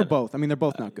 Or both. I mean, they're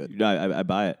both not good. I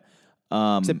buy it.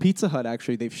 Except Pizza Hut,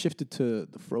 actually, they've shifted to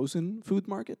the frozen food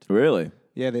market. Really?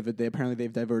 Yeah, apparently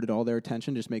they've diverted all their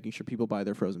attention just making sure people buy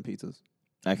their frozen pizzas.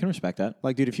 I can respect that.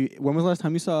 Like, dude, when was the last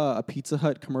time you saw a Pizza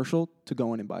Hut commercial to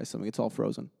go in and buy something? It's all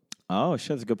frozen. Oh, shit,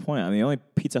 that's a good point. I mean, the only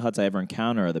Pizza Huts I ever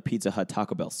encounter are the Pizza Hut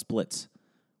Taco Bell splits,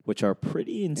 which are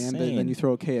pretty insane. And then you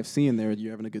throw a KFC in there,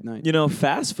 you're having a good night. You know,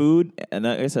 fast food, and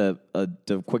I guess a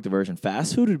quick diversion,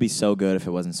 fast food would be so good if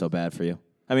it wasn't so bad for you.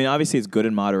 I mean, obviously it's good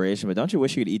in moderation, but don't you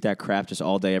wish you could eat that crap just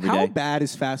all day, every day? How bad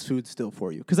is fast food still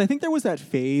for you? Because I think there was that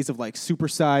phase of like Super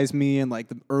Size Me in like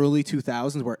the early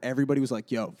 2000s where everybody was like,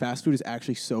 yo, fast food is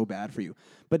actually so bad for you.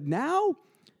 But now,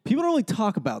 people don't really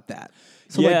talk about that.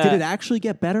 So like, did it actually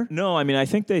get better? No, I mean, I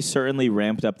think they certainly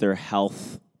ramped up their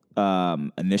health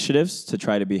initiatives to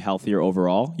try to be healthier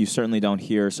overall. You certainly don't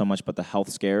hear so much about the health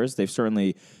scares. They've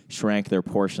certainly shrank their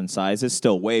portion sizes,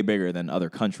 still way bigger than other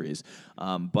countries.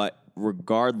 But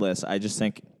regardless, I just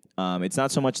think it's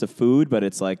not so much the food, but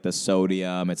it's like the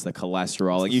sodium, it's the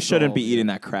cholesterol. Like you shouldn't be eating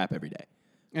that crap every day.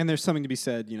 And there's something to be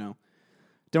said, you know,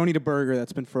 don't eat a burger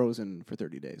that's been frozen for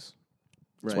 30 days.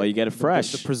 That's why you get it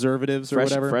fresh. The preservatives or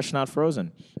whatever. Fresh, not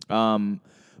frozen.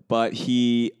 But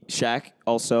Shaq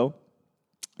also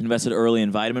invested early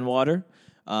in Vitamin Water,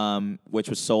 which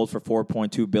was sold for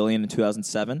 $4.2 billion in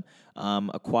 2007.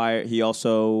 He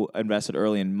also invested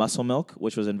early in Muscle Milk,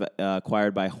 which was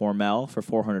acquired by Hormel for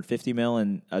 $450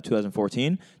 million in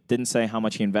 2014. Didn't say how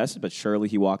much he invested, but surely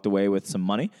he walked away with some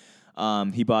money.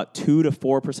 He bought 2 to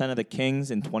 4% of the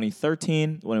Kings in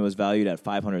 2013 when it was valued at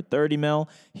 $530 million.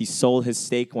 He sold his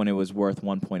stake when it was worth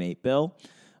 $1.8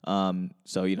 billion.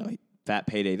 So, you know, fat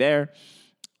payday there.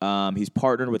 He's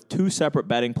partnered with 2 separate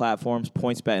betting platforms,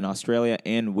 PointsBet in Australia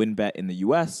and WinBet in the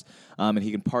U.S., and he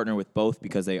can partner with both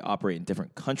because they operate in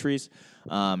different countries.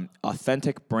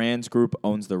 Authentic Brands Group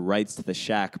owns the rights to the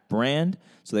Shaq brand,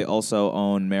 so they also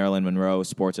own Marilyn Monroe,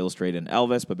 Sports Illustrated, and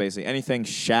Elvis, but basically anything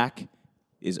Shaq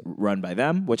is run by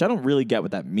them, which I don't really get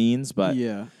what that means, but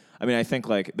yeah. I mean, I think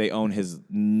like they own his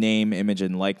name, image,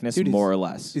 and likeness more or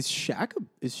less. Is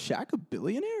Shaq a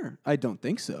billionaire? I don't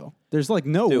think so. There's like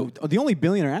the only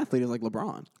billionaire athlete is like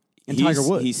LeBron and Tiger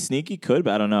Woods. He sneaky could,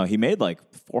 but I don't know. He made like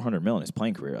 $400 million in his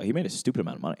playing career. He made a stupid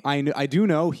amount of money. I do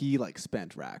know he like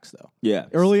spent racks though. Yeah.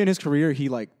 Early in his career, he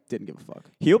like didn't give a fuck.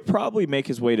 He'll probably make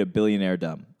his way to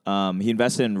billionaire-dom. He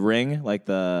invested in Ring, like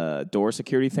the door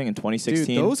security thing, in 2016.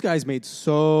 Dude, those guys made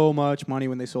so much money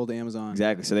when they sold to Amazon.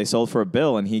 Exactly. So they sold for $1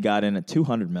 billion, and he got in at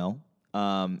 $200 million.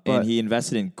 And he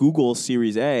invested in Google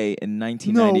Series A in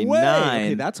 1999. No way.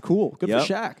 Okay, that's cool. Good for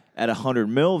Shaq. At $100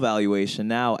 million valuation,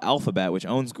 now Alphabet, which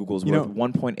owns Google, is worth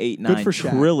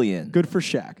 $1.89 trillion. Good for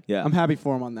Shaq. Yeah, I'm happy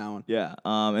for him on that one. Yeah,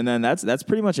 and then that's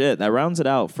pretty much it. That rounds it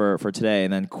out for today.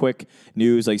 And then quick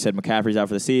news, like you said, McCaffrey's out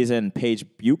for the season. Paige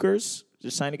Buchers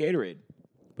just signed a Gatorade.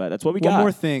 But that's what we got. One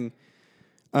more thing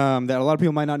that a lot of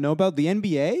people might not know about. The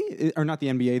NBA, or not the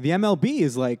NBA, the MLB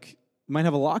is like, might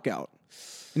have a lockout.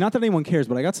 Not that anyone cares,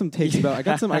 but I got some takes about. I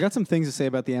got some things to say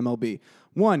about the MLB.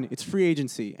 One, it's free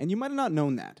agency, and you might have not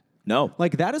known that. No,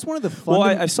 like that is one of the. Well,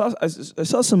 I saw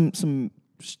some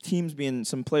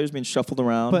players being shuffled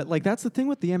around. But like that's the thing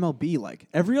with the MLB. Like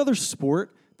every other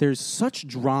sport, there's such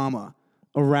drama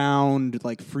around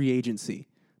like free agency.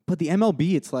 But the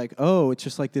MLB, it's like, oh, it's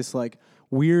just like this like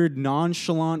weird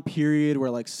nonchalant period where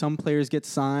like some players get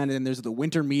signed, and there's the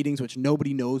winter meetings, which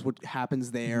nobody knows what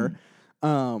happens there.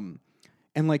 Mm-hmm.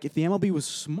 And like if the MLB was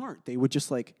smart, they would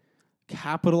just like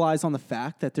capitalize on the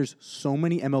fact that there's so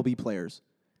many MLB players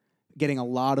getting a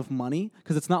lot of money,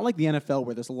 because it's not like the NFL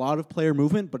where there's a lot of player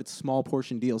movement, but it's small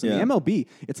portion deals. In the MLB,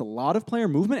 it's a lot of player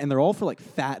movement, and they're all for like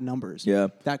fat numbers. Yeah,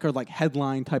 that are like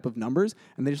headline type of numbers,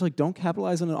 and they just like don't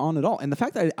capitalize on it at all. And the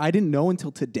fact that I didn't know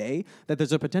until today that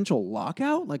there's a potential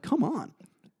lockout, like come on.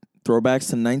 Throwbacks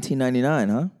to 1999,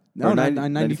 huh? No,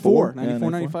 94.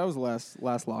 95 was the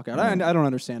last lockout. I don't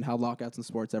understand how lockouts in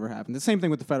sports ever happen. The same thing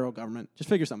with the federal government. Just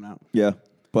figure something out. Yeah.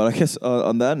 But I guess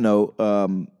on that note,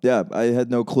 I had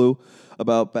no clue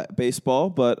about baseball,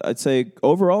 but I'd say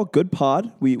overall, good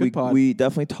pod. We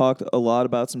definitely talked a lot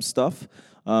about some stuff.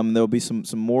 There'll be some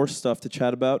more stuff to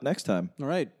chat about next time. All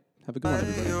right. Have a good one,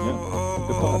 everybody. Yeah.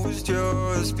 Good pod.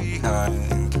 Just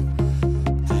behind.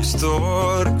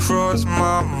 Stored across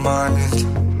my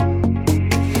mind.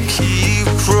 Keep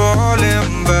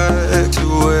crawling back to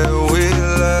where we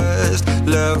last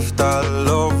left our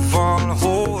love.